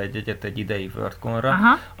megveszel egy jegyet egy idei WordConra,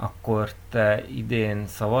 akkor te idén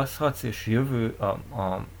szavazhatsz, és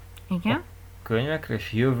a könyvekre,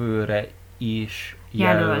 és jövőre is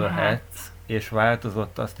jelölhetsz, és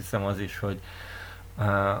változott azt hiszem az is,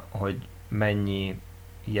 hogy mennyi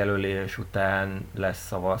jelölés után lesz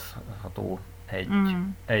szavazható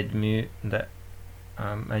egy mű, de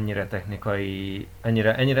ennyire technikai,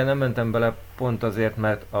 ennyire nem mentem bele pont azért,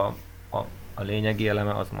 mert a lényegi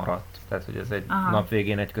eleme az maradt. Tehát, hogy ez egy nap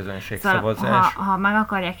végén egy közönségszavazás. Szóval, ha meg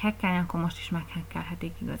akarják hackelni, akkor most is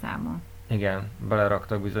meghackelhetik igazából. Igen,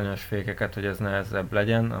 beleraktak bizonyos fékeket, hogy ez nehezebb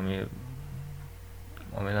legyen, ami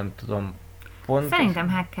nem tudom pont. Szerintem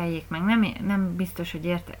hackeljék meg. Nem biztos,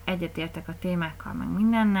 hogy egyetértek a témákkal, meg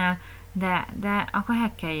mindennel, de akkor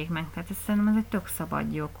hackeljék meg. Tehát szerintem ez egy tök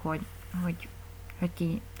szabad jog, hogy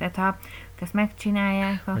ki. Tehát ha ezt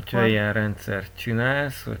megcsinálják, akkor... Hogyha ilyen rendszert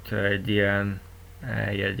csinálsz, hogyha egy ilyen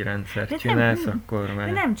eljegyrendszert csinálsz, akkor már...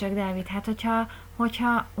 De nem csak, Dávid, hát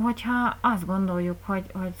hogyha azt gondoljuk, hogy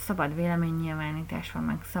szabad véleménynyilvánítás van,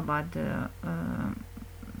 meg szabad...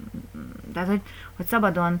 tehát, hogy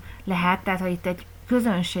szabadon lehet, tehát ha itt egy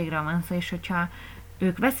közönségről van szó, és hogyha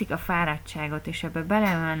ők veszik a fáradtságot, és ebbe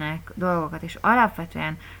beleölnek dolgokat, és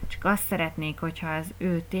alapvetően csak azt szeretnék, hogyha az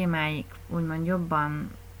ő témáik úgymond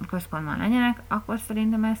jobban központban legyenek, akkor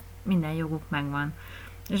szerintem ezt minden joguk megvan.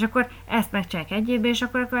 És akkor ezt megcsinálják egy évben, és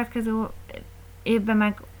akkor a következő évben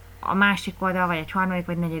meg a másik oldal, vagy egy harmadik,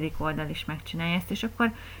 vagy negyedik oldal is megcsinálja ezt, és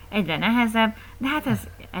akkor egyre nehezebb, de hát ez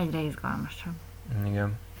egyre izgalmasabb.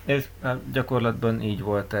 Igen. És gyakorlatban így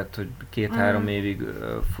volt, tehát, hogy 2-3 évig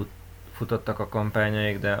futottak a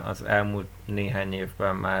kampányaik, de az elmúlt néhány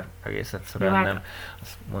évben már egész egyszerűen nem.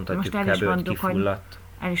 Azt mondhatjuk kb. Hogy kifulladt.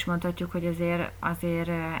 El is mondhatjuk, hogy azért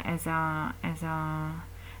ez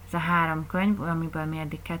a 3 könyv, amiből mi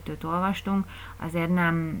eddig 2 olvastunk, azért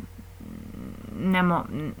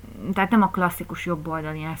tehát nem a klasszikus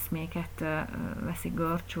jobboldali eszméket veszik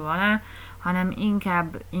görcső alá, hanem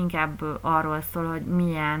inkább arról szól, hogy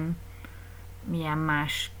milyen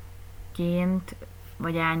másként,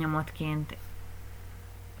 vagy elnyomottként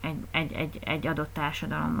egy adott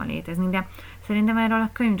társadalommal létezni. De szerintem erről a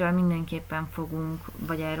könyvről mindenképpen fogunk,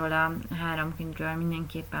 vagy erről a 3 könyvről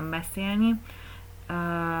mindenképpen beszélni,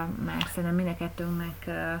 mert szerintem mind a kettőnknek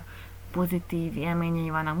pozitív élményei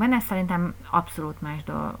vannak benne, szerintem abszolút más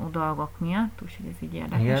dolgok miatt, úgyhogy ez így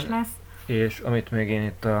érdekes lesz. És amit még én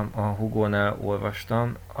itt a Hugo-nál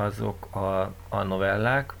olvastam, azok a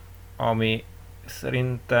novellák, ami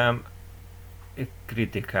szerintem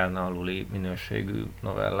kritikán aluli minőségű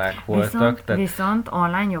novellák voltak. Viszont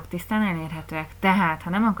online jogtisztán elérhetőek. Tehát, ha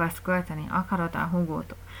nem akarsz költeni, akarod a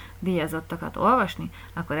Hugo-tól díjazottakat olvasni,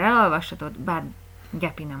 akkor elolvashatod, bár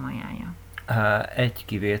Gepi nem ajánlja. Egy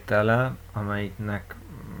kivétele, amelyiknek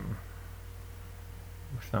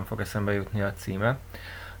most nem fog eszembe jutni a címe,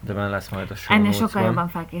 de benne lesz majd a show ennél sokkal jobban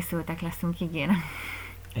felkészültek leszünk, ígérem.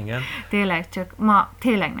 Igen. Tényleg, csak ma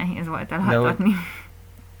tényleg nehéz volt elhatatni.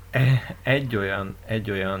 Egy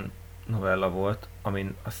olyan novella volt,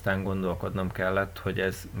 amin aztán gondolkodnom kellett, hogy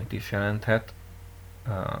ez mit is jelenthet,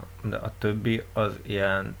 de a többi az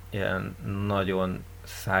ilyen nagyon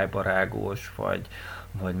szájbarágos,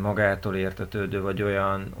 vagy magától értetődő, vagy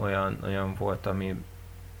olyan volt,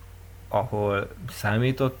 ahol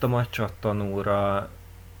számítottam a csattanóra,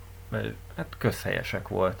 hát közhelyesek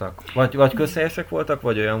voltak. Vagy közhelyesek voltak,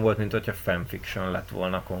 vagy olyan volt, mint hogyha fanfiction lett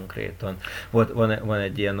volna konkrétan. Van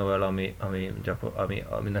egy ilyen novella,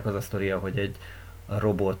 aminek az a sztoria, hogy egy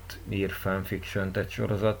robot ír fanfiction-t egy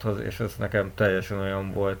sorozathoz, és ez nekem teljesen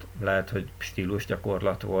olyan volt, lehet, hogy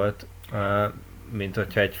stílusgyakorlat volt. mint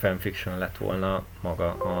hogyha egy fanfiction lett volna maga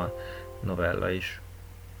a novella is.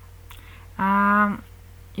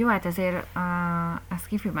 Jó, hát azért a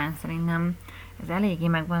sci-fiben szerintem ez eléggé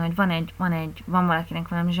megvan, hogy van valakinek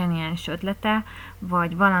valami zseniális ötlete,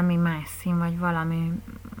 vagy valami más szín, vagy valami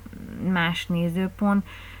más nézőpont,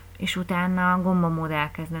 és utána gombamód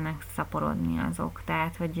elkezdenek szaporodni azok.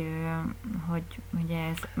 Tehát, hogy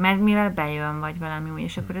ez, mert mivel bejön, vagy valami úgy,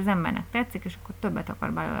 és akkor az embernek tetszik, és akkor többet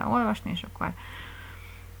akar belőle olvasni, és akkor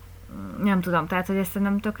nem tudom, tehát, hogy ezt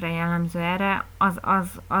nem tökre jellemző erre,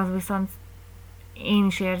 az viszont én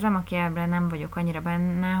is érzem, aki ebben nem vagyok annyira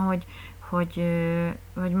benne,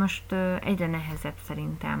 hogy most egyre nehezebb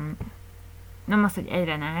szerintem. Nem az, hogy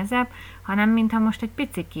egyre nehezebb, hanem mintha most egy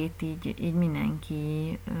picikét így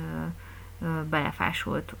mindenki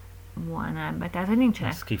belefásult volna ebbe. Tehát, hogy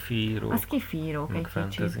nincsenek... A skifi írók egy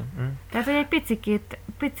kicsit. Tehát, hogy egy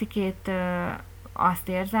picikét azt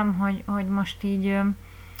érzem, hogy most így,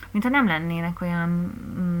 mintha nem lennének olyan...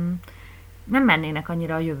 nem mennének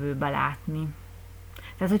annyira a jövőbe látni.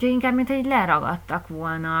 Tehát, hogyha inkább, mintha így leragadtak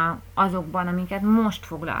volna azokban, amiket most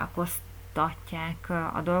foglalkoztatják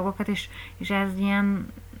a dolgokat, és ez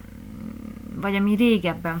ilyen, vagy ami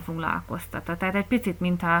régebben foglalkoztatta. Tehát egy picit,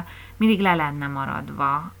 mintha mindig le lenne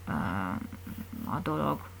maradva a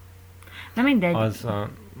dolog. De mindegy.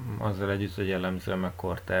 Azzal együtt, hogy jellemzően meg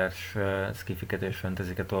kortárs skifiket és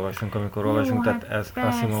fantasyket olvasunk, amikor olvasunk, hát tehát ez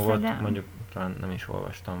Asimovot de... mondjuk talán nem is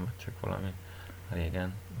olvastam, vagy csak valami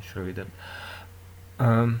régen, és rövidebb.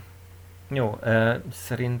 Jó,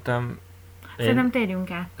 szerintem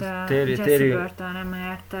térjünk át Jessie Burtonra,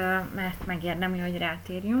 mert megérdemli, hogy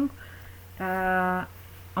rátérjünk.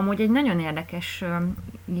 Amúgy egy nagyon érdekes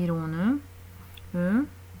írónő, ő,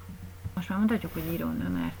 most már mondhatjuk, hogy írónő,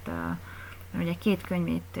 mert ugye 2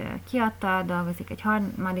 könyvét kiadta, dolgozik egy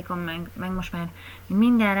harmadikon, meg most már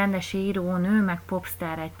minden rendes írónő, meg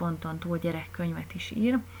popstar egy ponton túl gyerekkönyvet is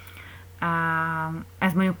ír.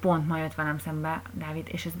 Ez mondjuk pont ma jött velem szembe, Dávid,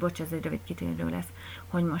 és ez ez egy rövid kitérő lesz,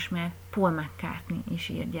 hogy most már Paul McCartney is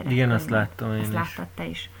ír gyerekkönyvet. Igen, azt láttam én is. Ezt láttad te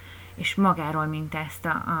is. És magáról, mint ezt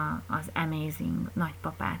az amazing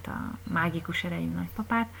nagypapát, a mágikus erejű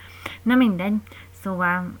nagypapát. Na mindegy,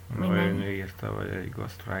 szóval... Olyan ő írta, vagy egy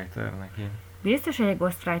ghostwriter neki. Biztos, hogy egy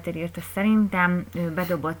ghostwriter írta, szerintem ő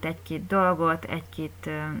bedobott egy-két dolgot, egy-két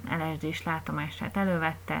LSD-s látomását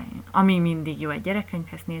elővette, ami mindig jó egy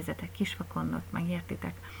gyerekkönyvhez, nézzetek Kisvakondot,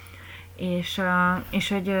 megértitek. És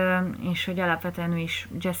hogy alapvetően ő is,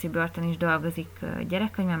 Jessie Burton is dolgozik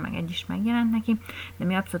gyerekkönyvben, meg egy is megjelent neki, de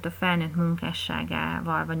mi abszolút a felnőtt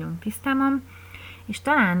munkásságával vagyunk tisztában, és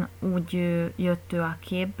talán úgy jött ő a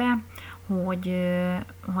képbe, hogy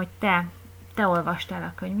te olvastál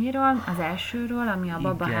a könyvéről, az elsőről, ami a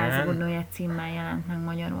Babaház úrnője címmel jelent meg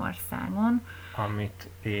Magyarországon. Amit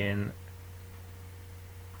én,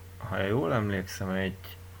 ha jól emlékszem,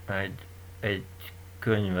 egy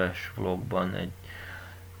könyves vlogban,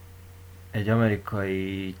 egy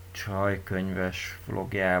amerikai csajkönyves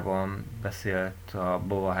vlogjában beszélt a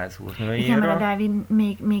Babaház úrnőjéről. Igen, mert a Dávid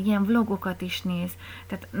még ilyen vlogokat is néz.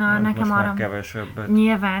 Tehát nekem arra kevesebbet.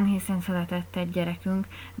 Nyilván, hiszen született egy gyerekünk,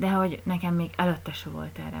 de hogy nekem még előtte se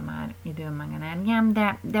volt erre már időm meg energiám,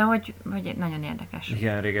 de hogy nagyon érdekes.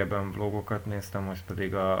 Igen, régebben vlogokat néztem, most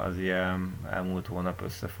pedig az ilyen elmúlt hónap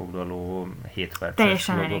összefoglaló 7 perces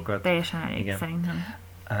vlogokat. Teljesen elég szerintem.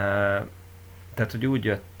 Tehát, hogy úgy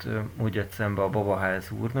jött szembe a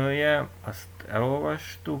Babaház úrnője, azt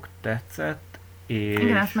elolvastuk, tetszett, és...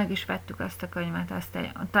 Igen, azt meg is vettük azt a könyvet,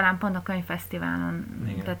 talán pont a könyvfesztiválon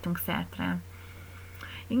tettünk szert rá.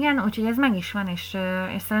 Igen, úgyhogy ez meg is van, és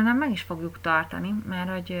szerintem meg is fogjuk tartani, mert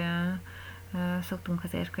hogy szoktunk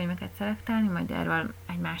azért könyveket szelektálni, majd erről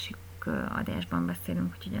egy másik adásban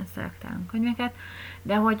beszélünk, hogy hogyan szelektálunk könyveket,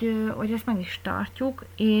 de hogy ezt meg is tartjuk,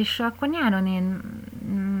 és akkor nyáron én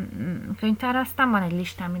könyvtároztam, van egy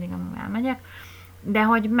listám mindig, amivel megyek, de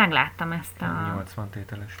hogy megláttam ezt a... 80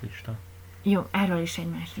 tételes lista. Jó, erről is egy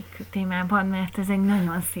másik témában, mert ez egy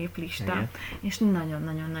nagyon szép lista, igen. És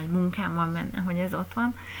nagyon-nagyon nagy munkám van benne, hogy ez ott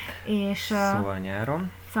van. És, szóval nyáron,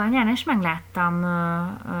 és megláttam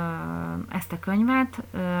ezt a könyvet.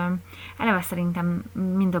 Eleve szerintem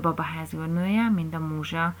mind a Babaház úrnője, mind a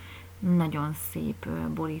múzsa nagyon szép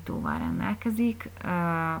borítóval rendelkezik.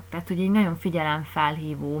 Tehát, hogy egy nagyon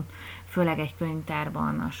figyelemfelhívó, főleg egy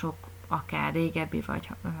könyvtárban a sok akár régebbi,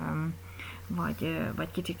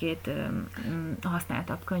 vagy kicsikét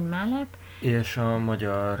használtabb könyv mellett. És a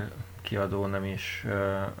magyar kiadó nem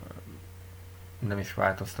is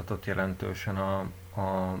változtatott jelentősen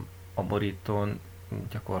a borítón,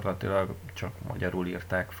 gyakorlatilag csak magyarul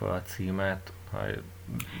írták fel a címet, ha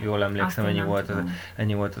jól emlékszem, Azt én nem tudom.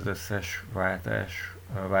 ennyi volt az összes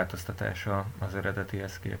változtatása az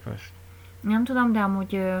eredetihez képest. Nem tudom, de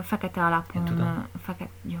amúgy fekete alapon... Én tudom.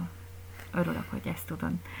 Jó, örülök, hogy ezt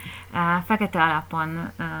tudod. Fekete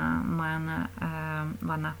alapon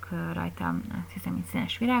vannak rajta, azt hiszem, így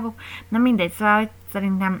színes virágok. Na mindegy, szóval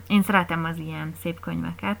szerintem én szeretem az ilyen szép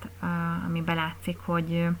könyveket, ami belátszik,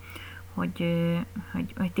 hogy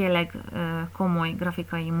tényleg komoly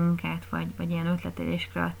grafikai munkát, vagy ilyen ötletelés,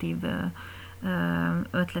 kreatív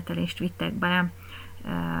ötletelést vittek bele.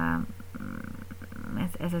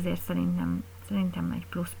 Ez azért szerintem egy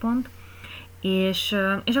pluszpont. És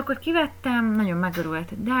akkor kivettem, nagyon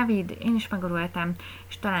megörült Dávid, én is megörültem,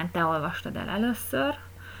 és talán te olvastad el először,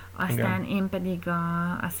 aztán én pedig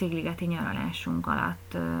a szigligeti nyaralásunk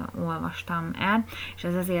alatt olvastam el, és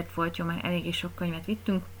ez azért volt jó, mert eléggé sok könyvet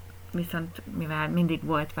vittünk, viszont mivel mindig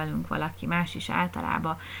volt velünk valaki más is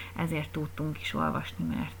általában, ezért tudtunk is olvasni,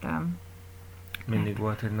 mert... Mindig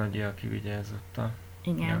volt egy nagyja, aki vigyázott a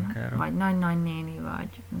igen, Jankára. vagy nagy-nagynéni,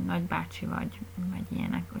 vagy nagybácsi, vagy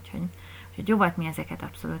ilyenek, úgyhogy jó volt, mi ezeket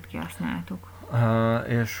abszolút kihasználtuk.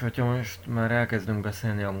 És hogyha most már elkezdünk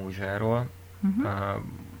beszélni a múzsáról,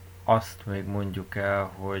 azt még mondjuk el,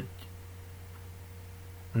 hogy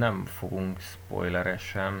nem fogunk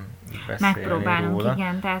spoileresen beszélni Megpróbálunk, róla.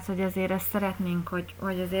 igen, tehát hogy azért ezt szeretnénk,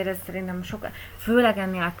 hogy azért ez szerintem főleg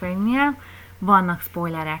ennél a könyvnél vannak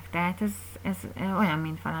spoilerek, tehát ez olyan,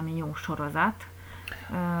 mint valami jó sorozat.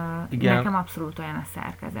 Igen. Nekem abszolút olyan a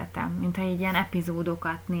szerkezete, mintha így ilyen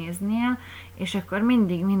epizódokat néznél, és akkor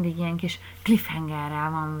mindig ilyen kis cliffhangerrel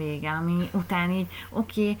van vége, ami után így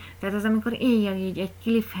oké, tehát az amikor éjjel így egy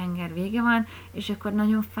cliffhanger vége van, és akkor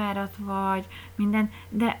nagyon fáradt vagy, minden,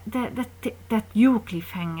 de jó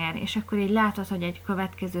cliffhanger, és akkor így látod, hogy egy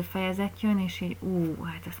következő fejezet jön, és így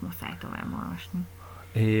hát ezt muszáj tovább olvasni.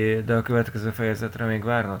 De a következő fejezetre még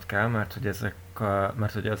várnod kell, mert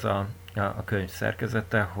hogy ez a könyv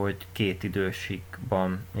szerkezete, hogy 2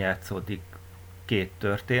 idősíkban játszódik 2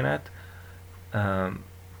 történet.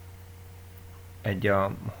 Egy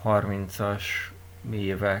a 30-as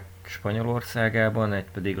évek Spanyolországában,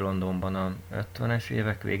 egy pedig Londonban a 50-es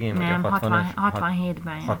évek végén, nem, vagy a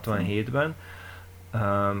 67-ben. 67-ben.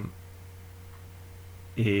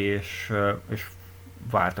 És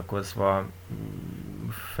váltakozva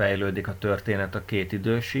fejlődik a történet a 2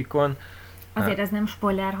 idősíkon. Azért ez nem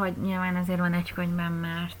spoiler, hogy nyilván ezért van egy könyvben,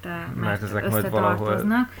 mert ezek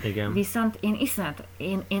összetartoznak. Igen. Viszont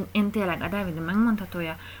én tényleg a Dávid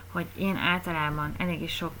megmondhatója, hogy én általában eléggé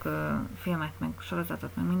sok filmet, meg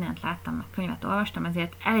sorozatot, meg mindent láttam, meg könyvet olvastam,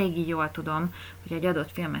 ezért eléggé jól tudom, hogy egy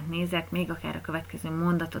adott filmet nézek, még akár a következő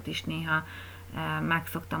mondatot is néha meg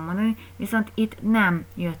szoktam mondani, viszont itt nem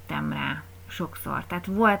jöttem rá sokszor. Tehát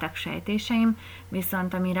voltak sejtéseim,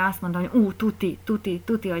 viszont amire azt mondom, hogy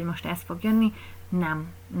tuti, hogy most ez fog jönni,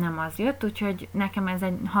 nem az jött, úgyhogy nekem ez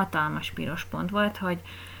egy hatalmas piros pont volt, hogy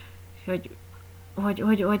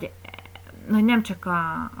nem csak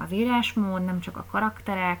az írásmód, nem csak a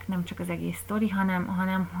karakterek, nem csak az egész sztori,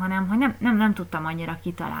 hanem nem tudtam annyira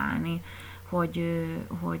kitalálni,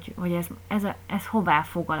 hogy ez hová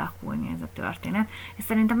fog alakulni ez a történet. És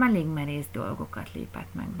szerintem elég merész dolgokat lépett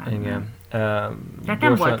meg benne. Igen. Tehát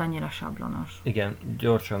nem volt annyira sablonos. Igen,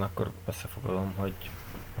 gyorsan akkor összefoglalom,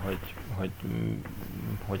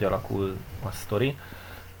 hogy alakul a sztori.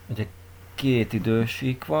 Ugye 2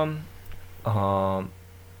 idősík van,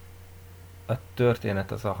 a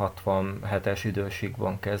történet az a 67-es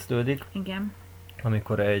idősíkban kezdődik. Igen.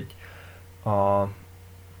 Amikor a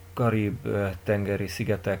Karib tengeri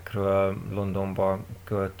szigetekről Londonba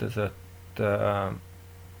költözött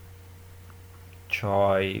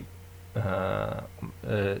csaj,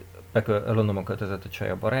 Londonban költözött a csaj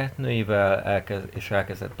a barátnőivel, és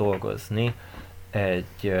elkezdett dolgozni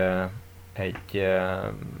egy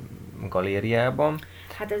galériában.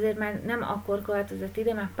 Hát ezért már nem akkor költözött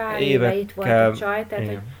ide, már pár éve itt volt a csaj,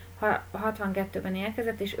 tehát 62-ben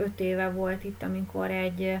érkezett, és 5 éve volt itt, amikor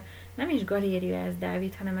nem is galéria ez,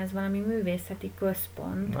 Dávid, hanem ez valami művészeti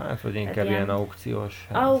központ. Hát, vagy inkább ilyen aukciós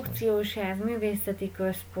ház. Aukciós ház, művészeti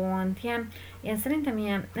központ, ilyen szerintem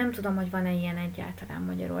ilyen, nem tudom, hogy van-e ilyen egyáltalán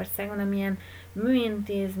Magyarországon, ami ilyen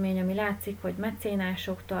műintézmény, ami látszik, hogy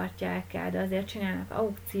mecénások tartják el, de azért csinálnak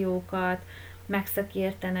aukciókat,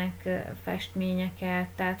 megszakértenek festményeket,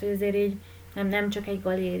 tehát hogy azért így nem csak egy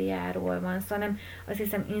galériáról van szó, hanem azt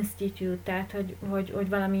hiszem institute, tehát hogy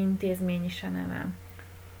valami intézmény is a neve.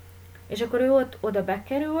 És akkor ő oda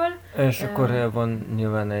bekerül. És akkor van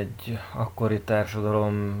nyilván egy akkori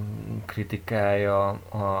társadalom kritikája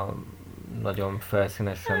nagyon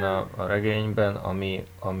felszínesen a regényben,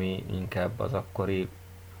 ami inkább az akkori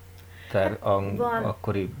Van.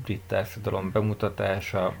 akkori brit társadalom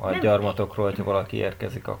bemutatása, a Nem, gyarmatokról, hogyha valaki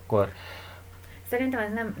érkezik, akkor... Szerintem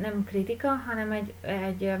ez nem kritika, hanem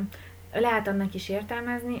egy lehet annak is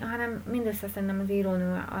értelmezni, hanem mindössze szerintem az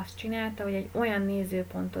írónő azt csinálta, hogy egy olyan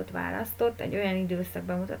nézőpontot választott, egy olyan időszak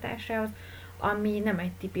bemutatásához, ami nem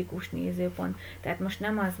egy tipikus nézőpont. Tehát most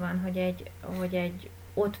nem az van, hogy egy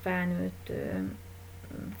ott felnőtt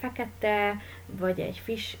fekete, vagy egy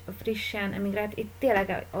frissen emigrált, itt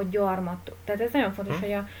tényleg a gyarmat, tehát ez nagyon fontos,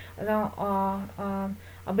 hogy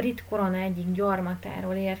a brit korona egyik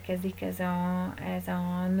gyarmatáról érkezik ez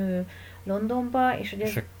a nő Londonba,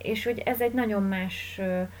 és hogy ez egy nagyon más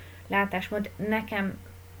látásmód.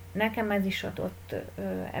 Nekem ez is adott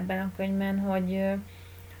ebben a könyvben,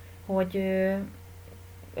 hogy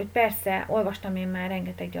persze olvastam én már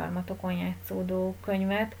rengeteg gyarmatokon játszódó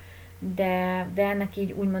könyvet, de ennek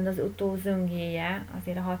így úgymond az utózöngéje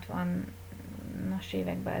azért a 60-as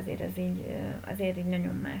években azért így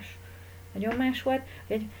nagyon más volt.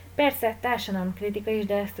 Hogy persze társadalomkritika is,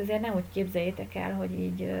 de ezt azért nem úgy képzeljétek el, hogy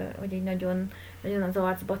így nagyon, nagyon az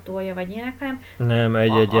arcba tolja, vagy ilyenek, hanem nem,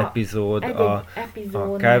 egy epizód a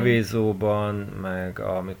kávézóban, meg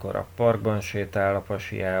amikor a parkban sétál a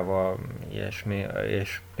pasiával, ilyesmi,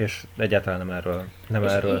 és egyáltalán nem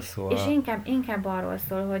erről szól. És inkább arról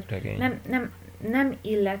szól, hogy nem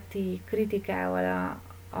illeti kritikával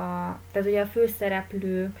tehát ugye a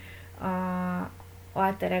főszereplő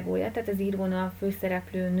alter egója, tehát az írónő a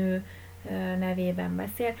főszereplő nő nevében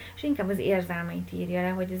beszél, és inkább az érzelmeit írja le,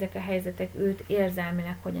 hogy ezek a helyzetek őt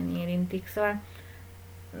érzelmileg hogyan érintik. Szóval,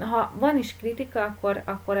 ha van is kritika,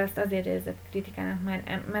 akkor azt azért érzed kritikának,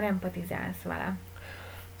 mert empatizálsz vele.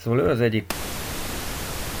 Szóval ő az egyik...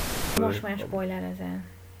 Most már spoilerezel.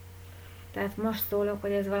 Tehát most szólok,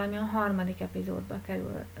 hogy ez valami a harmadik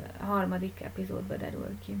epizódba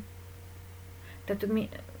derül ki.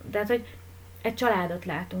 Tehát, hogy egy családot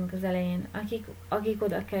látunk az elején, akik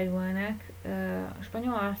oda kerülnek a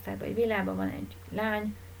Spanyolországba, egy villába van egy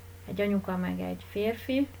lány, egy anyuka, meg egy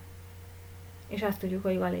férfi, és azt tudjuk,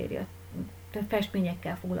 hogy galéria, tehát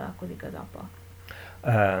festményekkel foglalkozik az apa.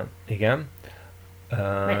 Igen.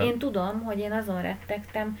 Mert én tudom, hogy én azon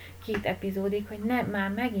rettegtem 2 epizódig, hogy már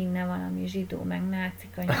megint ne valami zsidó, meg náci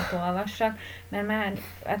könyvet olvassak, mert már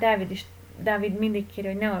a Dávid mindig kéri,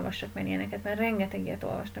 hogy ne olvassak már ilyeneket, mert rengeteg ilyet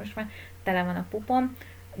olvastam, most már tele van a pupom,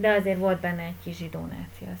 de azért volt benne egy kis zsidó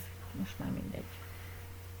náci, az most már mindegy.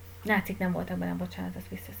 Nácik nem voltak benne, bocsánat, azt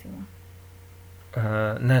visszaszívom.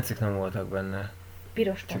 Nácik nem voltak benne.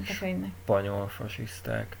 Piros pont a könyvnek. Spanyol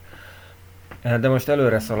fasiszták. De most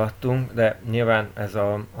előre szaladtunk, de nyilván ez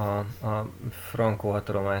a Franco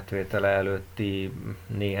hatalom átvétele előtti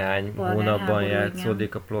néhány hónapban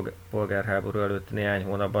játszódik, a polgárháború előtti néhány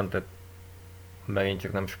hónapban, tehát megint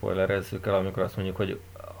csak nem spoilerezzük el, amikor azt mondjuk, hogy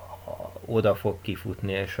oda fog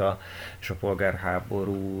kifutni, és a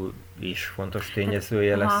polgárháború is fontos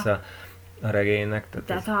tényezője lesz a regénynek.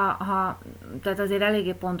 Tehát azért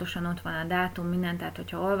eléggé pontosan ott van a dátum, minden, tehát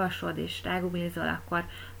hogyha olvasod és rágooglizol,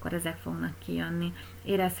 akkor ezek fognak kijönni.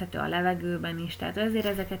 Érezhető a levegőben is, tehát azért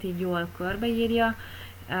ezeket így jól körbeírja,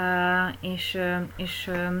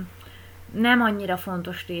 és nem annyira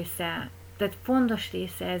fontos része, tehát fontos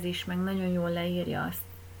része ez is, meg nagyon jól leírja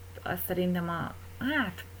azt szerintem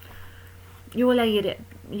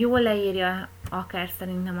jól leírja akár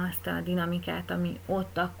szerintem azt a dinamikát, ami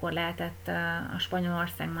ott akkor lehetett a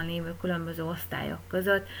Spanyolországban lévő különböző osztályok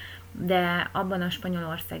között, de abban a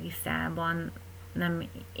spanyolországi szálban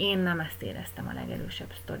én nem ezt éreztem a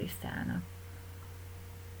legerősebb sztori szálnak.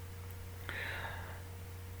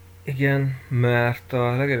 Igen, mert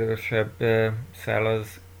a legerősebb szál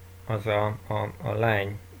az a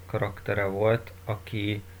lány karaktere volt,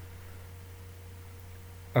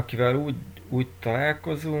 akivel úgy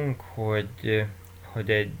találkozunk,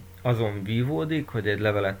 hogy azon vívódik, hogy egy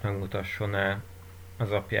levelet megmutasson-e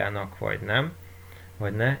az apjának,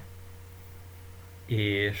 vagy ne.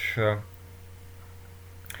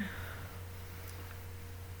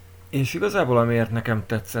 És igazából amiért nekem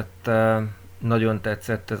nagyon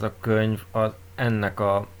tetszett ez a könyv, ennek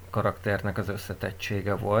a karakternek az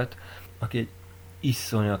összetettsége volt, aki egy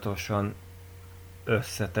iszonyatosan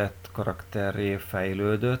összetett karakterré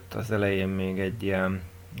fejlődött. Az elején még egy ilyen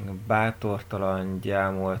bátortalan,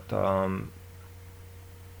 gyámoltalan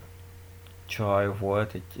csaj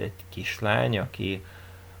volt, egy kislány, aki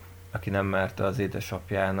nem merte az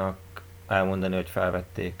édesapjának elmondani, hogy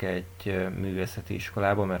felvették egy művészeti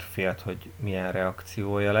iskolába, mert félt, hogy milyen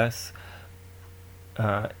reakciója lesz.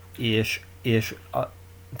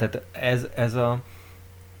 Tehát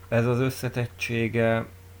ez az összetettsége,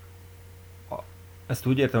 ezt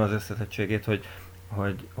úgy értem az összetettségét, hogy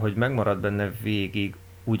hogy megmarad benne végig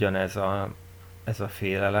ugyanez ez a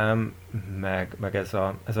félelem, meg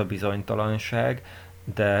ez a bizonytalanság,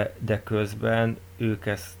 de közben ő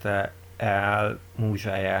kezdte el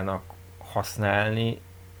múzsájának használni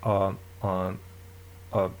a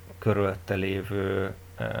a körülötte lévő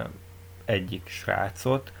egyik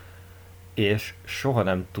srácot, és soha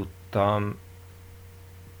nem tudtam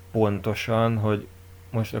pontosan, hogy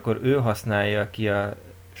most akkor ő használja ki a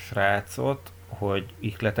srácot, hogy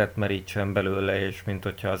ihletet merítsen belőle, és mint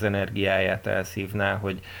hogyha az energiáját elszívná,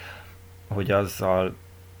 hogy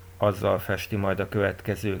azzal festi majd a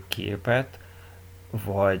következő képet,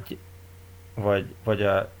 vagy, vagy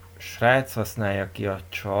a srác használja ki a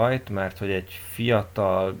csajt, mert hogy egy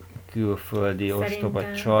fiatal külföldi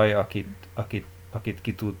ostoba csaj, akit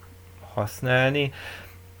ki tud használni,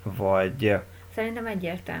 vagy... Szerintem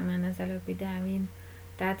egyértelműen az előbbi, Dávid.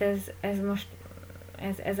 Tehát ez most,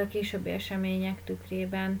 ez a későbbi események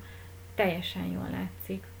tükrében teljesen jól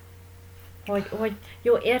látszik. Hogy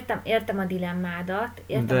jó, értem a dilemmádat,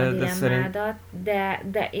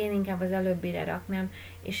 de én inkább az előbbire raknám,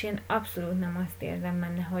 és én abszolút nem azt érzem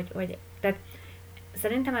benne, hogy tehát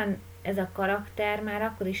szerintem ez a karakter már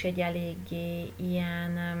akkor is egy eléggé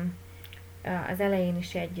ilyen, az elején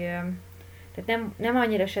is egy, tehát nem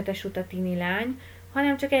annyira setes a tini lány,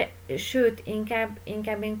 hanem csak sőt,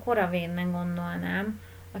 inkább én Koravénnek gondolnám,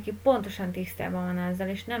 aki pontosan tisztában van azzal,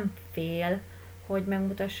 és nem fél, hogy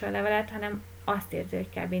megmutassa a levelet, hanem azt érzi, hogy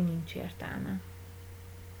kb. Nincs értelme.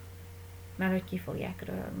 Mert hogy ki fogják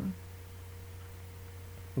röhögni.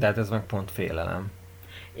 De hát ez meg pont félelem.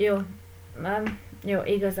 Jó,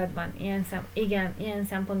 igazad van. Ilyen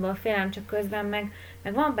szempontból félelem, csak közben meg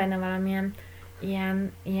van benne valamilyen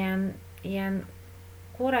ilyen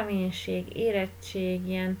koravénység, érettség,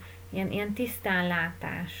 ilyen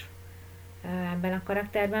tisztánlátás ebben a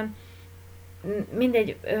karakterben.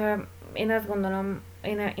 Mindegy, én azt gondolom,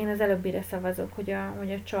 én az előbbire szavazok, hogy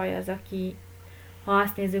a csaj az, aki, ha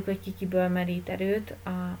azt nézzük, hogy kiből merít erőt,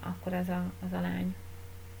 akkor az a lány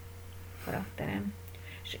karakterem.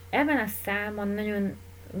 És ebben a számon nagyon,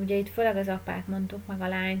 ugye itt főleg az apát mondtuk, meg a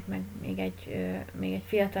lányt, meg még egy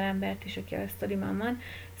fiatal embert is, aki a sztoriban van,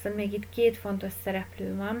 szóval még itt két fontos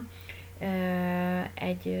szereplő van,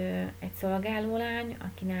 egy szolgálólány,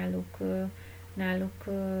 aki náluk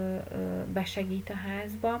besegít a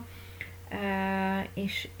házba,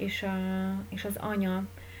 és az anya,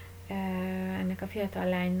 ennek a fiatal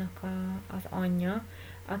lánynak az anyja,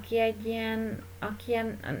 aki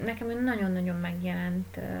nekem nagyon-nagyon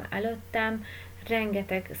megjelent előttem,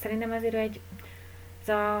 rengeteg, szerintem azért ez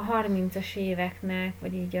a 30-as éveknek,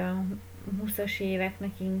 vagy így a 20-as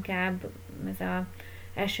éveknek inkább, ez az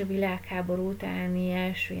első világháború utáni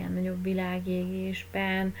első ilyen nagyobb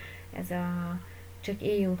világégésben, ez a csak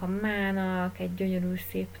éljünk a mának, egy gyönyörű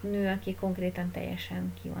szép nő, aki konkrétan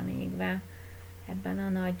teljesen ki van égve ebben a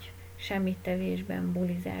nagy semmittevésben,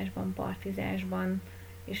 bulizásban, partizásban,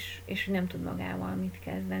 és nem tud magával mit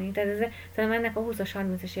kezdeni. Tehát szerintem ennek a 20-as,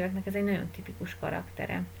 30-as éveknek ez egy nagyon tipikus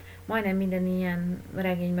karaktere. Majdnem minden ilyen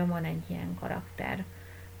regényben van egy ilyen karakter,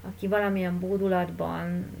 aki valamilyen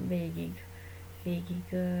bódulatban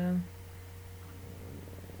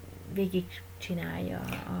végig csinálja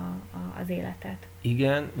az életet.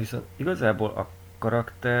 Igen, viszont igazából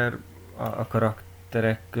a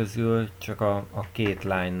karakterek közül csak a két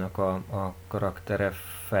lánynak a karaktere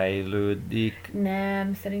fejlődik.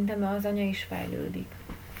 Nem, szerintem az anya is fejlődik.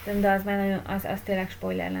 De az már nagyon, az tényleg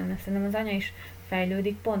spoiler lenne. Szerintem az anya is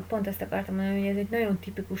fejlődik. Pont azt akartam mondani, hogy ez egy nagyon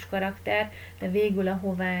tipikus karakter, de végül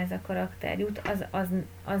ahová ez a karakter jut,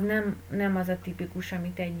 az nem az a tipikus,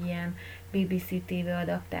 amit egy ilyen BBC TV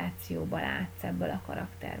adaptációban látsz ebből a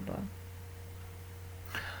karakterből.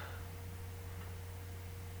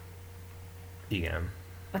 Igen.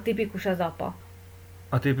 A tipikus az apa.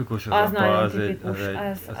 A tipikus az apa, az egy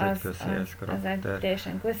közhelyes karakter. Az egy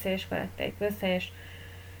teljesen közhelyes karakter, egy közhelyes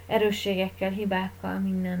erősségekkel, hibákkal,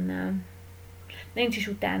 mindennel. Nincs is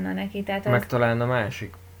utána neki. Tehát meg talán a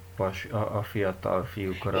másik a fiatal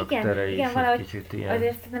fiú karaktere igen, is egy kicsit ilyen.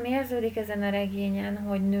 Azért nem érződik ezen a regényen,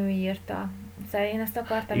 hogy nő írta. Szóval én ezt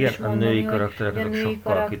akartam igen, is mondani, a női karakterek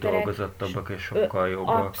sokkal kidolgozottabbak és sokkal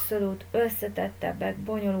jobbak. Abszolút összetettebbek,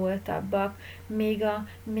 bonyolultabbak.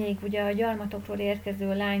 Még ugye a gyarmatokról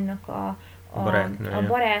érkező lánynak a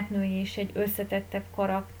barátnője is egy összetettebb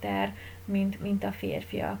karakter, mint a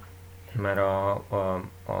férfiak. Mert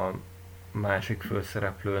a másik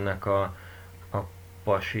főszereplőnek a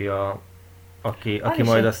pasia, aki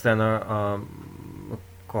majd aztán a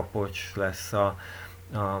kapocs lesz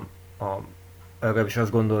legalábbis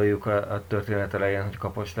azt gondoljuk a történet elején, hogy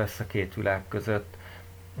kapocs lesz a két világ között,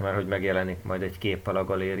 Mert hogy megjelenik majd egy képpel a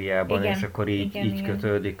galériában, Igen, és akkor így, igen, így igen.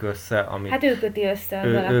 kötődik össze, amit Hát ő köti össze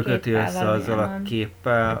azzal a ő köti képpel össze azzal a valójában.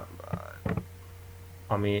 képpel,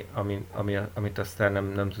 amit aztán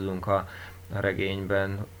nem tudunk a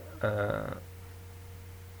regényben,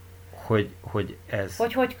 hogy ez...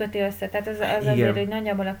 Hogy köti össze? Tehát az Igen. azért, hogy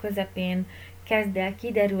nagyjából a közepén kezd el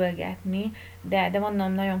kiderülgetni, de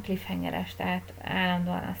mondom, nagyon cliffhangeres, tehát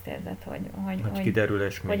állandóan azt érzed, hogy kiderül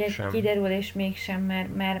és hogy mégsem. egy kiderül és mégsem,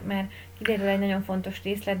 mert kiderül egy nagyon fontos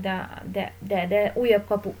részlet, de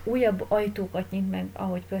újabb ajtókat nyit meg,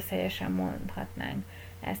 ahogy közhelyesen mondhatnánk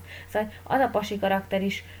ezt. Szóval az a pasi karakter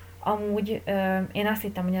is amúgy, én azt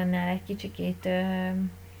hittem, hogy annál egy kicsikét,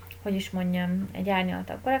 hogy is mondjam, egy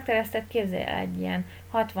árnyaltabb karakter, ezt tehát képzelj el egy ilyen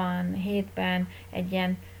 67-ben egy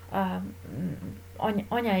ilyen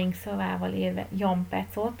anyáink szavával érve Jan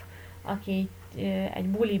Pecot, aki egy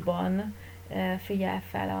buliban figyel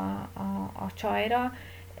fel a csajra,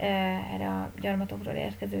 erre a gyarmatokról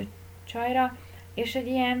érkező csajra, és egy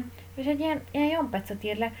ilyen Jan Pecot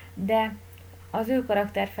ír le, de az ő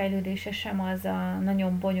karakterfejlődése sem az a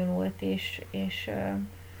nagyon bonyolult és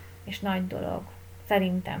nagy dolog,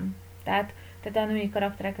 szerintem. Tehát a női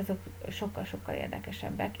karakterek azok sokkal-sokkal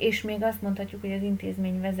érdekesebbek. És még azt mondhatjuk, hogy az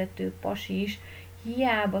intézmény vezető pasi is,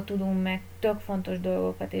 hiába tudunk meg tök fontos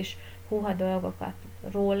dolgokat és húha dolgokat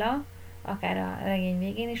róla, akár a regény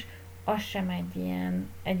végén is, az sem egy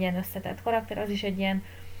ilyen összetett karakter, az is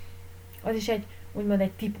egy úgymond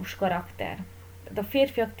egy típus karakter. Tehát a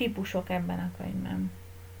férfiak típusok ebben a könyvben.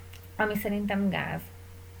 Ami szerintem gáz.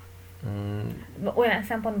 Olyan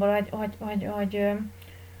szempontból, hogy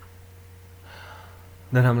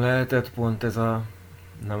De nem lehetett pont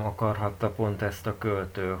nem akarhatta pont ezt a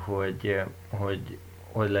költő,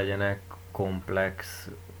 hogy legyenek komplex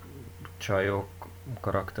csajok,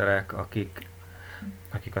 karakterek, akik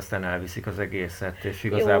aztán elviszik az egészet, és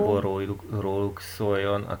igazából róluk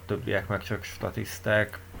szóljon, a többiek meg csak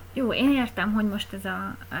statiszták. Jó, én értem, hogy most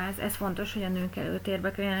ez fontos, hogy a nők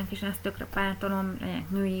előtérbe kerüljenek, és ezt tökre pártolom, legyenek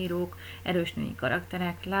női írók, erős női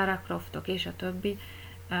karakterek, Lara Croftok és a többi,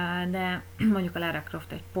 de mondjuk a Lara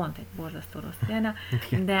Croft egy borzasztó rossz példa,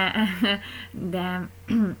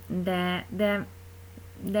 de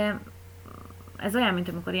ez olyan, mint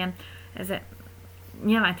amikor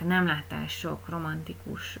nyilván te nem láttál sok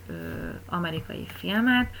romantikus amerikai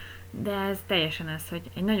filmet, de ez teljesen ez, hogy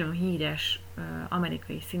egy nagyon híres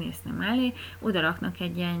amerikai színésznő mellé oda raknak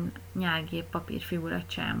egy ilyen nyálgép papírfigura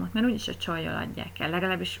csámot, mert úgyis a csajjal adják el,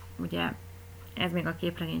 legalábbis ugye ez még a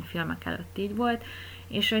képregényfilmek előtt így volt,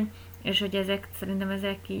 és hogy szerintem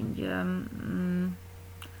ezek így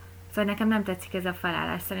szóval nekem nem tetszik ez a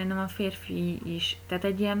felállás, szerintem a férfi is, tehát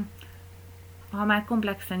egy ilyen, ha már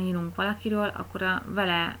komplexen írunk valakiről, akkor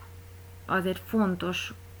vele azért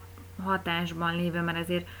fontos hatásban lévő, mert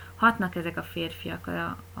azért hatnak ezek a férfiak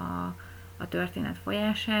a történet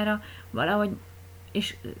folyására, valahogy,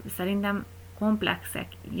 és szerintem komplexek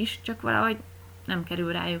is, csak valahogy nem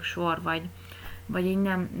kerül rájuk sor, vagy így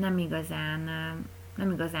nem igazán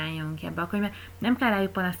jön ki ebbe. Akkor nem kell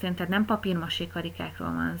rájuk panasztani, tehát nem papírmasé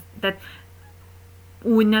karikákról van. Tehát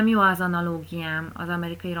úgy nem jó az analógiám az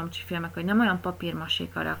amerikai romcsi filmek, hogy nem olyan papírmasé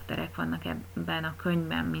karakterek vannak ebben a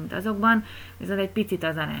könyvben, mint azokban, viszont egy picit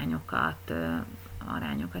az arányokat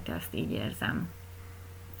azt így érzem.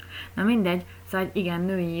 Na mindegy, szóval igen,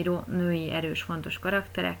 női író, női erős, fontos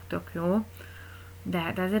karakterek, tök jó,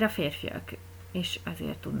 de azért a férfiak is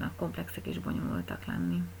azért tudnak komplexek és bonyolultak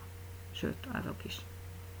lenni. Sőt, azok is.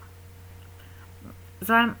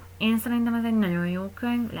 Szóval én szerintem ez egy nagyon jó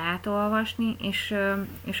könyv, lehet olvasni, és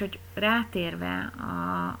hogy rátérve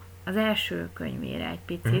az első könyvére egy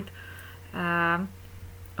picit,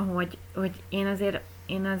 hogy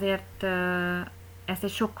én azért ezt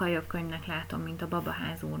egy sokkal jobb könyvnek látom, mint a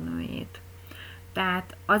Babaház úrnőjét.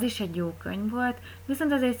 Tehát az is egy jó könyv volt,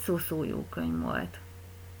 viszont az egy szó jó könyv volt.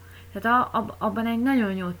 Tehát abban egy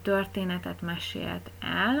nagyon jó történetet mesélt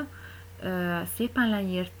el, szépen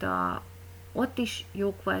leírta, ott is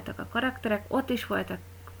jók voltak a karakterek, ott is voltak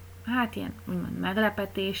hát ilyen úgymond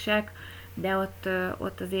meglepetések, de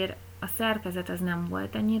ott azért a szerkezet az nem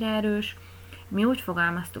volt ennyire erős. Mi úgy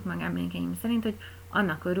fogalmaztuk meg emlékeim szerint, hogy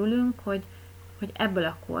annak örülünk, hogy ebből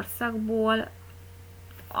a korszakból,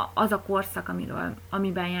 az a korszak,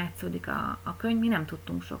 amiben játszódik a könyv, mi nem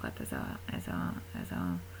tudtunk sokat ez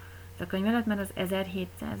a könyv előtt, mert az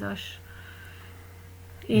 1700-as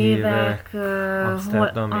évek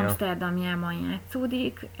Amsterdamjában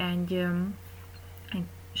játszódik, egy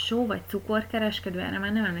só vagy cukorkereskedő, erre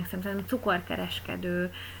már nem emlékszem, szerintem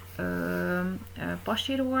cukorkereskedő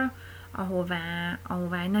pasiról,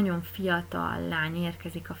 ahová egy nagyon fiatal lány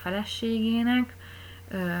érkezik a feleségének,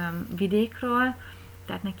 vidékről,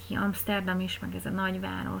 tehát neki Amsterdam is, meg ez a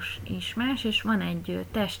nagyváros is más, és van egy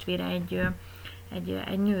testvére,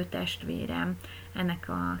 egy nő testvére ennek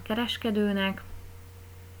a kereskedőnek,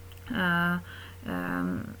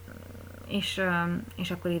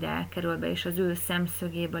 és akkor ide elkerül be, és az ő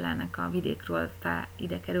szemszögéből ennek a vidékről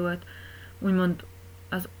ide került, úgymond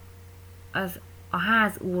az a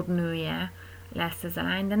ház úrnője lesz ez a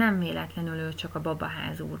lány, de nem véletlenül ő csak a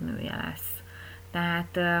babaház úrnője lesz.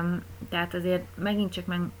 Tehát azért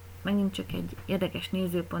megint csak egy érdekes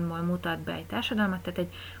nézőpontból mutat be egy társadalmat,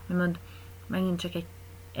 tehát úgymond megint csak egy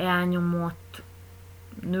elnyomott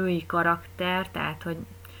női karakter, tehát hogy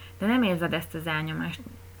de nem érzed ezt az elnyomást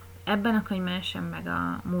ebben a könyvben sem, meg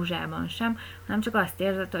a múzsában sem, hanem csak azt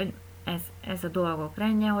érzed, hogy ez a dolgok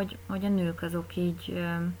rendje, hogy a nők azok így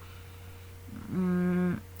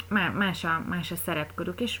más a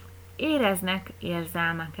szerepkörük, és éreznek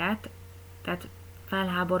érzelmeket, tehát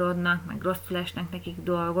felháborodnak, meg rosszul esnek nekik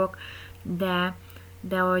dolgok, de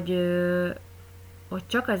hogy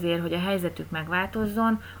csak azért, hogy a helyzetük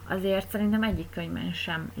megváltozzon, azért szerintem egyik könyvben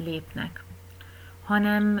sem lépnek,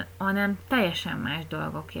 hanem teljesen más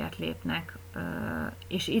dolgokért lépnek.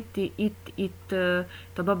 És itt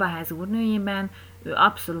a babaház úrnőjében ő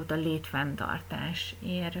abszolút a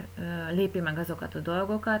létfenntartásért lépi meg azokat a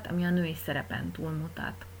dolgokat, ami a női szerepen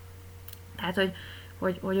túlmutat. Tehát,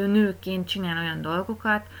 hogy ő nőként csinál olyan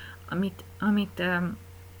dolgokat, amit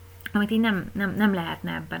így nem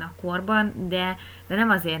lehetne ebben a korban, de nem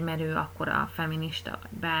azért, mert ő akkora feminista,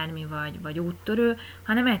 bármi, vagy úttörő,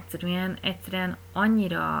 hanem egyszerűen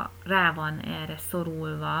annyira rá van erre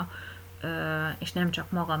szorulva, és nem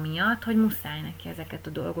csak maga miatt, hogy muszáj neki ezeket a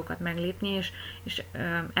dolgokat meglépni, és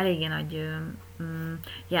eléggé nagy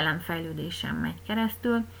jelenfejlődésen megy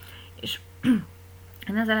keresztül, és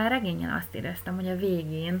én ezzel a regénnyel azt éreztem, hogy a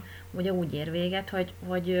végén ugye úgy ér véget,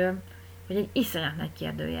 hogy egy iszonyat nagy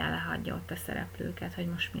kérdőjel hagyja ott a szereplőket, hogy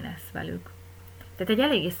most mi lesz velük. Tehát egy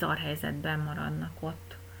eléggé szar helyzetben maradnak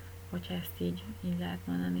ott, hogyha ezt így lehet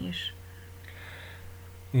mondani, és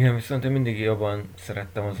igen, viszont én mindig jobban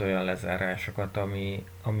szerettem az olyan lezárásokat,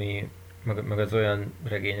 meg az olyan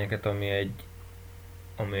regényeket, ami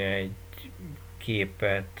egy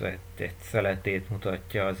képet, egy szeletét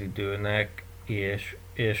mutatja az időnek,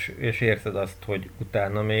 és érzed azt, hogy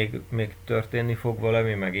utána még történni fog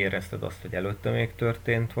valami, meg érezted azt, hogy előtte még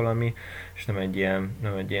történt valami, és nem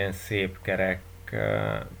egy ilyen szép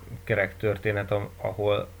kerek történet,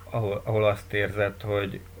 ahol azt érzed,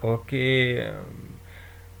 hogy oké,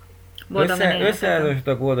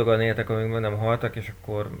 összeállósodtak, boldogan éltek, amíg nem haltak, és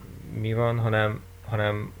akkor mi van,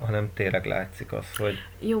 hanem tényleg látszik az, hogy...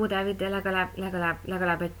 Jó, Dávid, de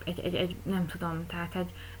legalább egy nem tudom, tehát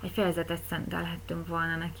egy fejezetet szentelhettünk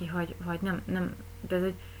volna neki, hogy nem de ez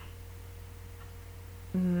egy...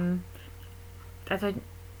 tehát, hogy...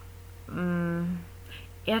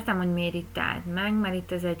 értem, hogy miért itt állt meg, mert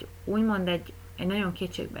itt ez úgymond egy nagyon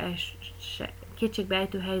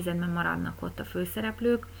kétségbeejtő helyzetben maradnak ott a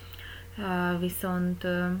főszereplők,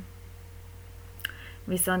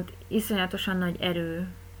 viszont iszonyatosan nagy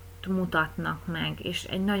erőt mutatnak meg, és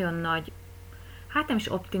egy nagyon nagy, hát nem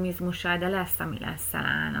is optimizmussal, de lesz, ami lesz,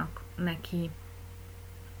 állnak neki.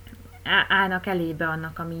 Állnak elébe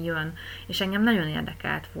annak, ami jön. És engem nagyon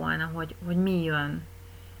érdekelt volna, hogy mi jön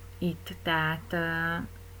itt. Tehát,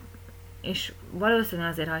 és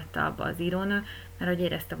valószínűleg azért hagyta abba az írónő, mert hogy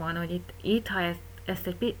érezte volna, hogy itt ha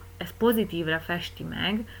ezt pozitívra festi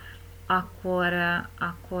meg, akkor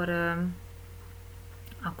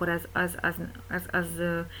az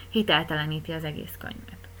hitelteleníti az egész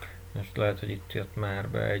könyvet. Most lehet, hogy itt jött már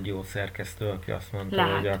be egy jó szerkesztő, aki azt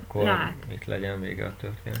mondta, hogy akkor itt legyen vége a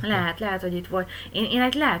történet. Lehet, hogy itt volt. Én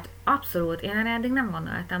abszolút, én erre eddig nem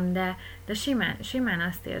gondoltam, de simán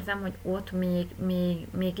azt érzem, hogy ott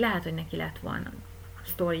még lehet, hogy neki lett volna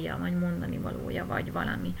sztoria, vagy mondani valója, vagy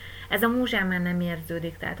valami. Ez a múzsán már nem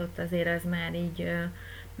érződik, tehát ott azért ez már így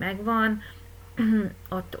megvan.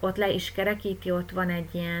 Ott le is kerekíti, ott van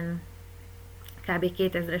egy ilyen kb.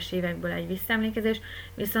 2000-es évekből egy visszaemlékezés,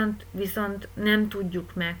 viszont nem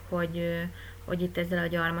tudjuk meg, hogy itt ezzel a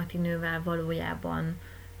gyarmati nővel valójában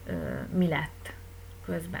mi lett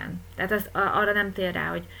közben. Tehát arra nem tér rá,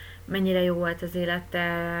 hogy mennyire jó volt az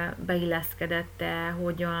élete, beilleszkedette,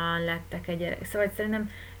 hogyan lettek egy gyerek. Szóval szerintem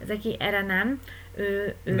ezek erre nem.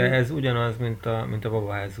 De ez ugyanaz, mint a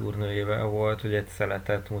babaház úrnőjével volt, hogy egy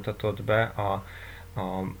szeletet mutatott be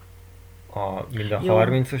mind a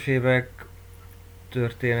 30-as évek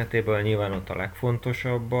történetéből, nyilván ott a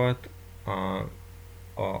legfontosabbat,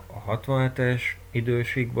 a 67-es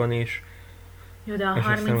időségban is. Jó, de a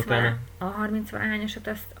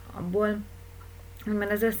 30-hányasat azt abból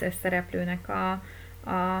mert az összes szereplőnek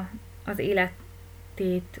az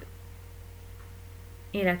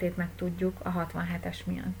életét megtudjuk a 67-es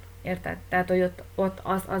miatt. Érted? Tehát, hogy ott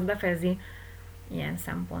az befejezi ilyen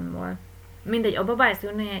szempontból. Mindegy, a babász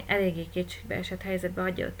űrnője eléggé kétségbe esett helyzetbe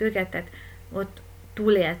hagyja ott őket, tehát ott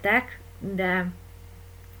túléltek, de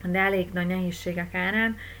elég nagy nehézségek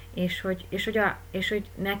árán, és hogy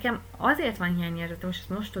nekem azért van hiányérzetem, és ezt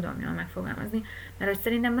most tudom jól megfogalmazni, mert hogy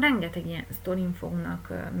szerintem rengeteg ilyen sztorin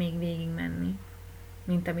fognak még végigmenni,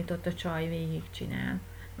 mint amit ott a csaj végig csinál.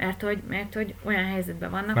 Mert hogy olyan helyzetben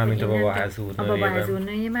vannak, mármint hogy a babaház úrnőjében. A babaház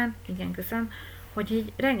úrnőjében, igen, köszönöm, hogy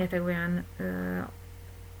így rengeteg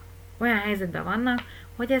olyan helyzetben vannak,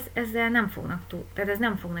 hogy ezzel nem fognak tehát ez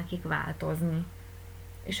nem fog nekik változni.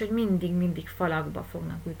 És hogy mindig falakba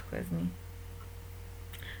fognak ütközni.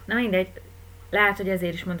 Na mindegy, lehet, hogy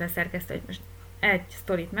ezért is mondta a szerkesztő, hogy most egy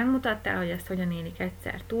sztorit megmutattál, hogy ezt hogyan élik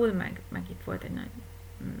egyszer túl, meg itt volt egy nagy,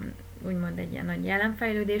 úgymond egy ilyen nagy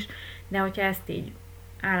jelenfejlődés, de hogyha ezt így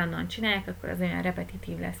állandóan csinálják, akkor az olyan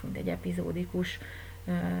repetitív lesz, mint egy epizódikus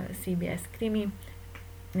CBS krimi.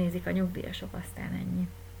 Nézik a nyugdíjasok, aztán ennyi.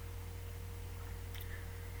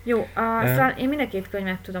 Jó, szóval én mind a két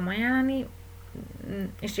könyvet tudom ajánlani,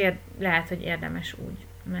 és lehet, hogy érdemes úgy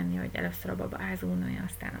menni, hogy először a babaház úrnője,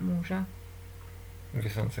 aztán a múzsa.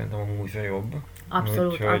 Viszont szerintem a múzsa jobb.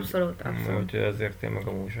 Abszolút. Úgyhogy ezért én meg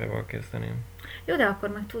a múzsával kezdeném. Jó, de akkor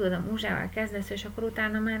meg tudod, a múzsával kezdesz, és akkor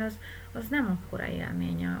utána már az nem akkora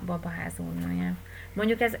élmény a babaház úrnője.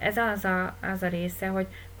 Mondjuk ez az a része, hogy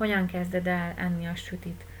hogyan kezded el enni a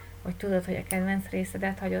sütit. Hogy tudod, hogy a kedvenc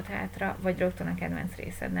részedet hagyod hátra, vagy rögtön a kedvenc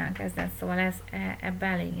részednál kezded. Szóval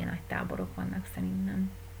ebben eléggé nagy táborok vannak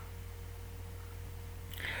szerintem.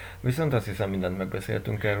 Viszont azt hiszem, mindent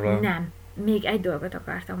megbeszéltünk erről. Nem. Még egy dolgot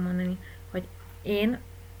akartam mondani, hogy én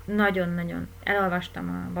nagyon-nagyon elolvastam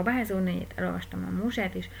a babaház úrnőjét, elolvastam a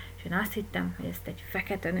múzsát is, és én azt hittem, hogy ezt egy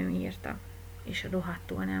fekete nő írta, és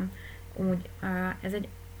rohadtul nem. Úgy, ez egy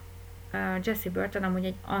Jessie Burton, amúgy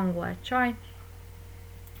egy angol csaj,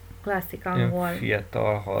 klasszik angol.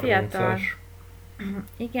 Fiatal, 30-as.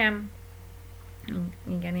 Igen,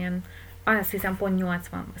 ilyen, azt hiszem pont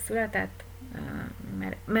 80-ban született,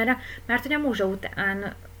 mert hogy a múzsa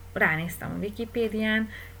után ránéztem a Wikipédián,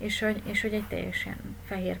 és hogy egy teljesen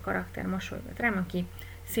fehér karakter mosolygott rám, aki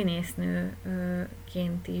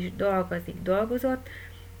színésznőként is dolgozott,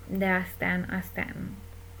 de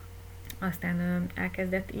aztán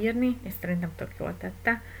elkezdett írni, és szerintem tök jól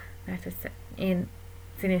tette, mert hogy én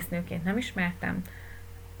színésznőként nem ismertem,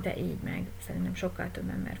 de így meg szerintem sokkal több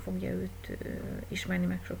ember fogja őt ismerni,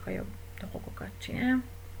 meg sokkal jobb dolgokat csinál.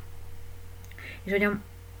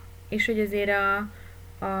 És hogy azért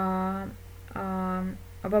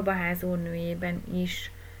a babaház úrnőjében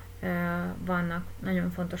is vannak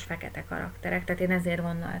nagyon fontos fekete karakterek, tehát én ezért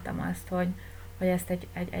gondoltam azt, hogy ezt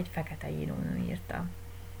egy fekete írónő írta.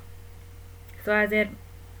 Szóval azért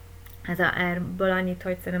ebből annyit,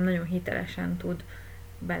 hogy szerintem nagyon hitelesen tud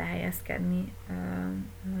belehelyezkedni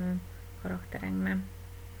karakterekben.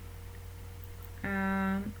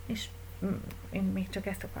 És én még csak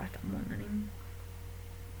ezt akartam mondani.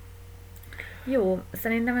 Jó,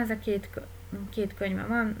 szerintem ez a két könyve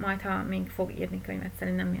van, majd ha még fog írni könyvet,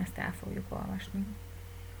 szerintem mi azt el fogjuk olvasni.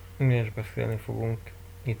 Mi is beszélni fogunk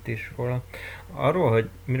itt is róla. Arról, hogy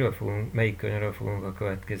melyik könyvről fogunk a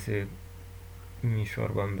következő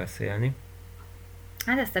műsorban beszélni.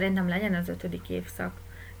 Hát ez szerintem legyen az 5. évszak,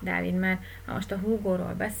 Dávid, mert ha most a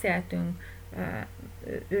Hugóról beszéltünk,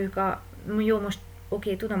 jó, most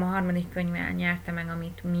oké, tudom, a 3. könyvvel nyerte meg,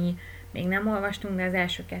 amit mi még nem olvastunk, de az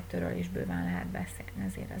első 2-ről is bőven lehet beszélni,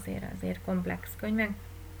 azért komplex könyvek.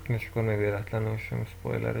 És akkor még véletlenül sem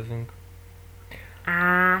spoilerezünk.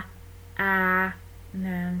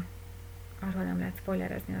 Nem. Arról nem lehet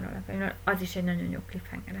spoilerezni, arról a könyvről. Az is egy nagyon jó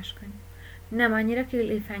cliffhangeres könyv. Nem annyira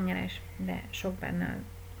cliffhangeres, de sok benne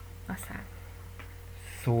a szál.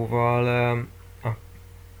 Szóval...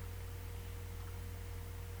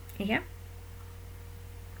 Igen?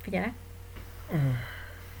 Figyelek.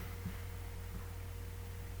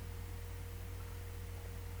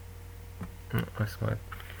 Ezt majd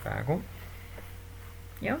vágom.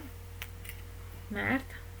 Jó.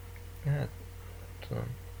 Mert? Hát, tudom.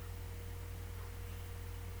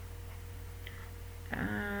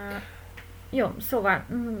 Jó, szóval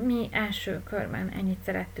mi első körben ennyit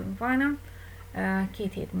szerettünk volna. 2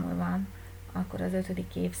 hét múlva akkor az 5.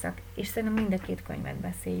 évszak, és szerintem mind a 2 könyvet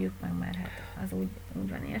beszéljük meg, mert hát az úgy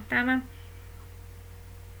van értelme.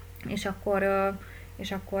 És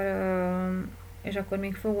akkor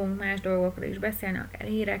még fogunk más dolgokról is beszélni, akár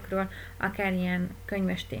hírekről, akár ilyen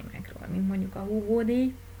könyves témákról, mint mondjuk a Hugo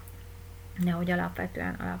díj, de hogy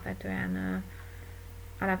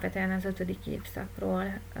alapvetően az 5.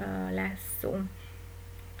 évszakról lesz szó.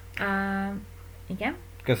 Igen.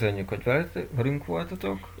 Köszönjük, hogy velünk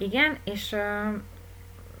voltatok. Igen, és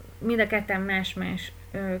mind a ketten más-más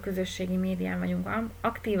közösségi médián vagyunk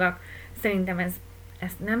aktívak. Szerintem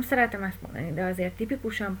ezt nem szeretem ezt mondani, de azért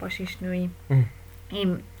tipikusan pasisnői.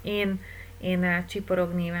 Én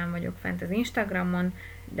Csiporog néven vagyok fent az Instagramon,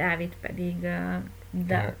 Dávid pedig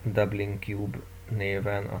Dublin Cube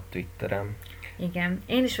néven a Twitteren. Igen,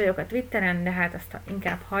 én is vagyok a Twitteren, de hát azt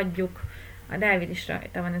inkább hagyjuk. A Dávid is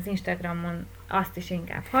rajta van az Instagramon, azt is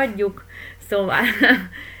inkább hagyjuk. Szóval,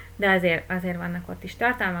 de azért vannak ott is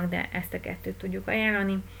tartalmak, de ezt a kettőt tudjuk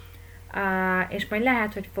ajánlani. És majd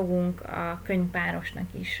lehet, hogy fogunk a könyvpárosnak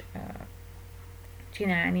is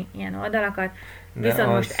csinálni ilyen oldalakat. Viszont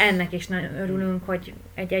most ennek is nagyon örülünk, hogy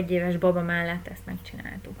egy egyéves baba mellett ezt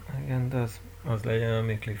megcsináltuk. Igen, de az legyen a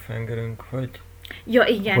mi cliffhangerünk, hogy ja,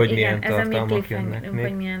 igen, igen, ez a mi cliffhangerünk,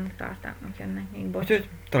 hogy milyen tartalmak jönnek még, bocs. Úgyhogy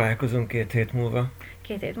találkozunk 2 hét múlva.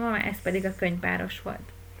 2 hét múlva, ez pedig a könyvpáros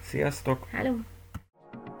volt. Sziasztok! Hello!